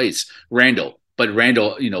to replace Randle, but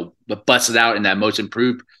Randle, busted out in that most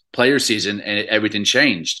improved player season, and everything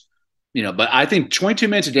changed. But I think 22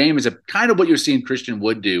 minutes a game is a kind of what you're seeing Christian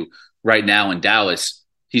Wood do right now in Dallas.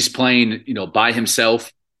 He's playing, by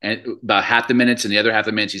himself, and about half the minutes, and the other half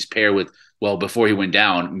the minutes he's paired with, before he went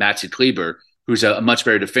down, Maxi Kleber, who's a much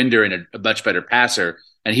better defender and a much better passer.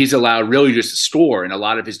 And he's allowed really just to score, and a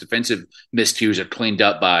lot of his defensive miscues are cleaned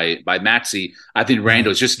up by Maxi. I think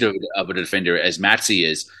Randall is just as good of a defender as Maxi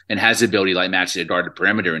is, and has the ability like Maxi to guard the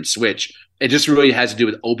perimeter and switch. It just really has to do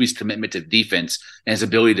with Obi's commitment to defense and his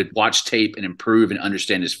ability to watch tape and improve and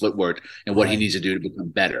understand his footwork and what he needs to do to become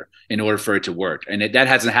better in order for it to work. And that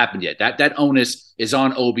hasn't happened yet. That onus is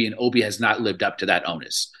on Obi, and Obi has not lived up to that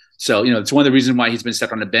onus. So, it's one of the reasons why he's been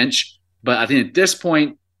stuck on the bench. But I think at this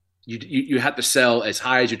point, you have to sell as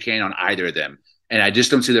high as you can on either of them. And I just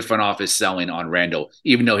don't see the front office selling on Randall,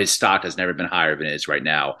 even though his stock has never been higher than it is right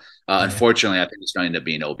now. Unfortunately, I think it's going to end up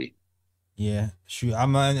being Obi. Yeah, shoot. I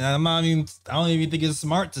don't even think it's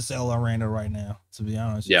smart to sell on Randall right now, to be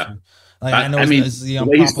honest. Yeah. Like, I know it's the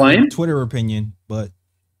he's playing, Twitter opinion, but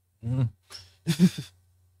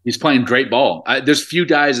he's playing great ball. There's few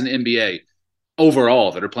guys in the NBA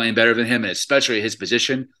overall that are playing better than him, and especially his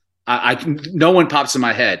position. No one pops in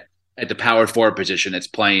my head at the power forward position that's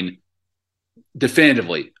playing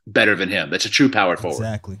definitively better than him. That's a true power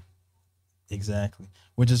forward. Exactly.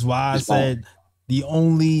 Which is why I said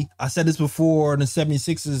I said this before in the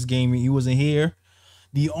 76ers game, he wasn't here.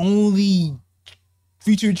 The only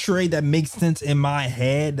future trade that makes sense in my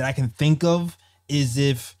head that I can think of is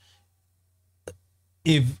if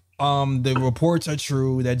the reports are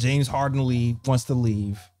true that James Harden wants to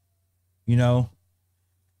leave,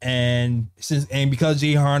 and because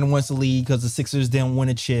Jay Harden wants to leave because the Sixers didn't win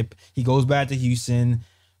a chip, he goes back to Houston,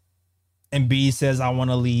 and B says, I want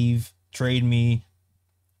to leave, trade me.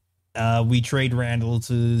 We trade Randall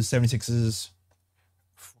to the 76ers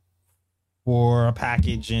for a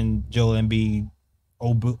package, and Joel Embiid,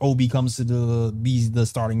 Obi comes to the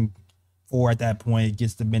starting 4 at that point,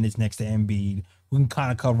 gets the minutes next to Embiid. We can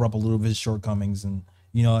kind of cover up a little bit of his shortcomings, and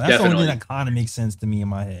that's Definitely. The only thing that kind of makes sense to me in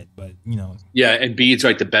my head. But yeah, Embiid's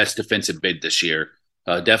like the best defensive bid this year.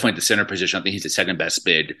 Definitely the center position. I think he's the second best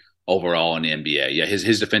bid overall in the NBA. Yeah,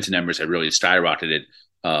 his defensive numbers have really skyrocketed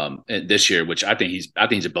this year, which I think he's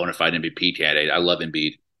a bona fide MVP candidate. I love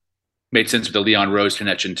Embiid. Made sense with the Leon Rose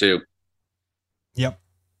connection too. Yep.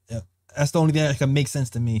 That's the only thing that can make sense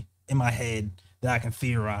to me in my head that I can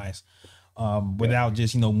theorize without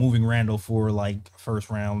just moving Randall for like first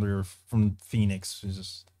rounder from Phoenix. It's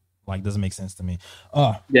just like doesn't make sense to me.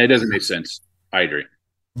 Yeah, it doesn't make sense. I agree.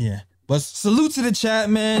 Yeah, but salute to the chat,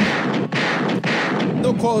 man.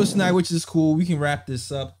 No callers tonight, which is cool. We can wrap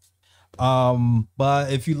this up.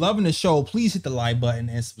 But if you're loving the show, please hit the like button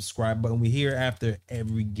and subscribe button. We're here after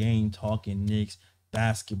every game talking Knicks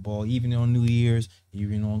basketball, even on New Year's,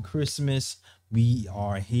 even on Christmas. We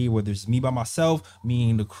are here, whether it's me by myself, me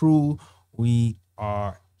and the crew. We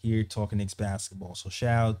are here talking Knicks basketball. So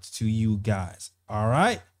shout out to you guys. All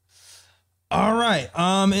right.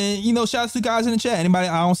 And shout out to the guys in the chat.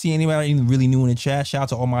 I don't see anybody really new in the chat. Shout out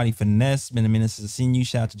to Almighty Finesse. Been a minute since I've seen you.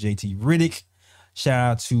 Shout out to JT Riddick.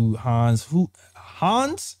 Shout out to Hans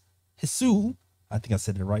Hisu. I think I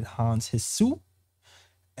said it right. Hans Hisu.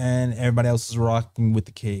 And everybody else is rocking with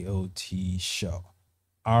the KOT show.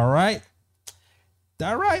 All right,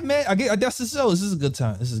 man. I guess this is a good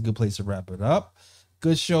time. This is a good place to wrap it up.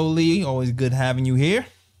 Good show, Lee. Always good having you here.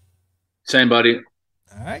 Same, buddy.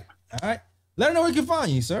 All right. Let her know where you can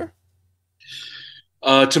find you, sir.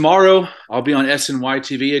 Tomorrow I'll be on SNY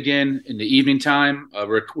TV again in the evening time.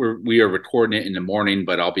 We are recording it in the morning,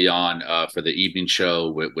 but I'll be on for the evening show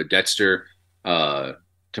with Dexter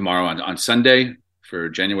tomorrow on Sunday for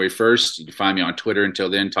January 1st. You can find me on Twitter until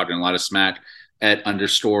then, talking a lot of smack at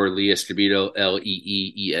 _ Lee Escobedo,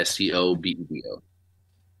 LeeEstobedo.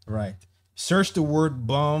 Right. Search the word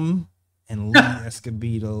bum and Lee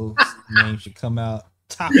Escobedo's name should come out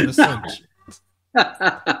top of the search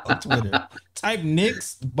on Twitter. Type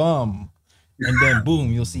Knicks bum and then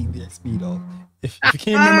boom, you'll see the Escobedo. If you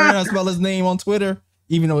can't remember how to spell his name on Twitter,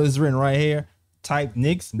 even though it's written right here, type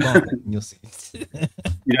Knicks bum and you'll see.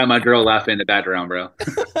 You got my girl laughing in the background, bro.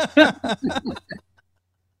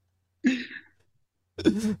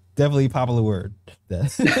 Definitely a popular word.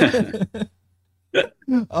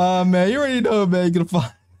 Man, you already know, man. You can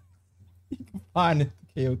find it,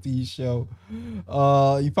 the KOT Show.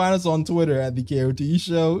 You find us on Twitter at the KOT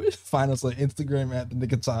Show. Find us on Instagram at the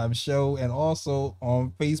Knick of Time Show, and also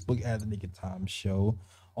on Facebook at the Knick of Time Show.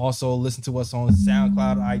 Also, listen to us on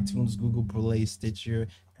SoundCloud, iTunes, Google Play, Stitcher,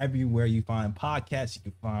 everywhere you find podcasts. You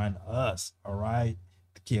can find us. All right.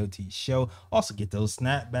 KOT Show. Also get those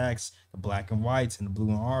snapbacks, the black and whites and the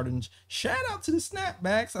blue and orange. Shout out to the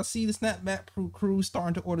snapbacks. I see the snapback crew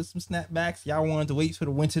starting to order some snapbacks. Y'all wanted to wait for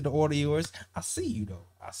the winter to order yours. I see you though.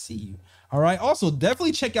 I see you. All right. Also,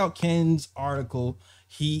 definitely check out Ken's article.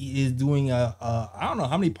 He is doing I don't know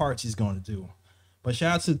how many parts he's going to do, but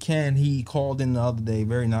shout out to Ken. He called in the other day,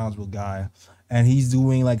 very knowledgeable guy, and he's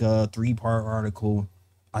doing like a 3-part article.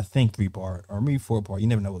 I think 3-part or maybe 4-part. You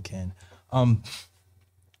never know with Ken.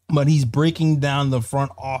 But he's breaking down the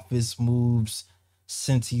front office moves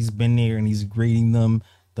since he's been there, and he's grading them.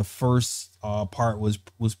 The first part was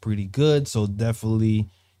pretty good, so definitely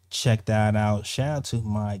check that out. Shout out to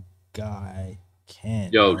my guy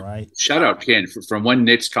Ken. Yo, right? Shout out Ken. From one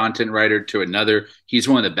Knicks content writer to another, he's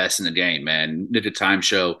one of the best in the game, man. Knick of Time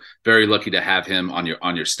Show. Very lucky to have him on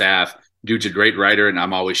your staff. Dude's a great writer, and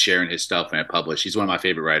I'm always sharing his stuff when I publish. He's one of my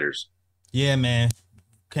favorite writers. Yeah, man.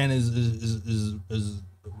 Ken is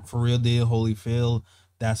for real deal, Holyfield.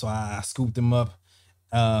 That's why I scooped him up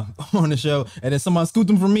on the show, and then someone scooped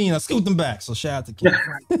him from me, and I scooped him back. So shout out to Ken.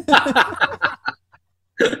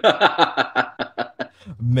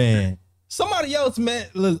 Man, somebody else, man.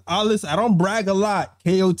 Listen, I don't brag a lot.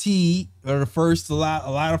 KOT are the first, a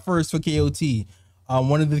lot of firsts for KOT.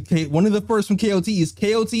 One of the first from KOT is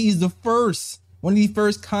the first, one of the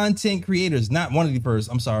first content creators, not one of the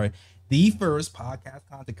first. I'm sorry. The first podcast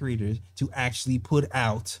content creators to actually put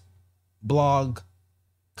out blog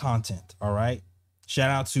content. All right. Shout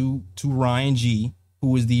out to Ryan G, who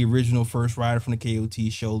was the original first writer from the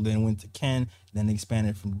KOT Show, then went to Ken, then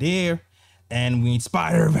expanded from there. And we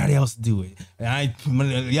inspired everybody else to do it. And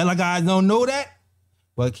y'all guys don't know that,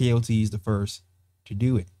 but KOT is the first to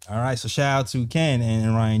do it. All right. So shout out to Ken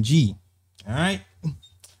and Ryan G. All right.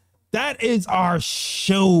 That is our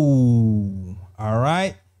show. All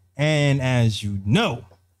right. And as you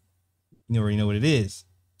already know what it is.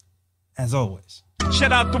 As always.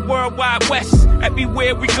 Shout out to Worldwide West.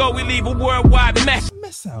 Everywhere we go, we leave a worldwide mess.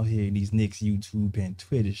 Mess out here in these Knicks YouTube and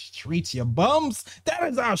Twitter streets, you bums. That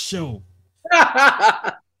is our show.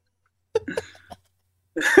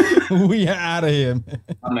 We are out of here, man.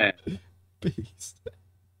 Oh, man. Peace.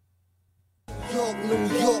 New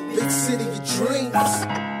York, big city of dreams.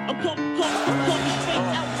 I'm coming straight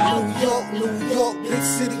out. New York, big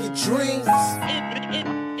city of dreams.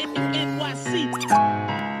 NYC.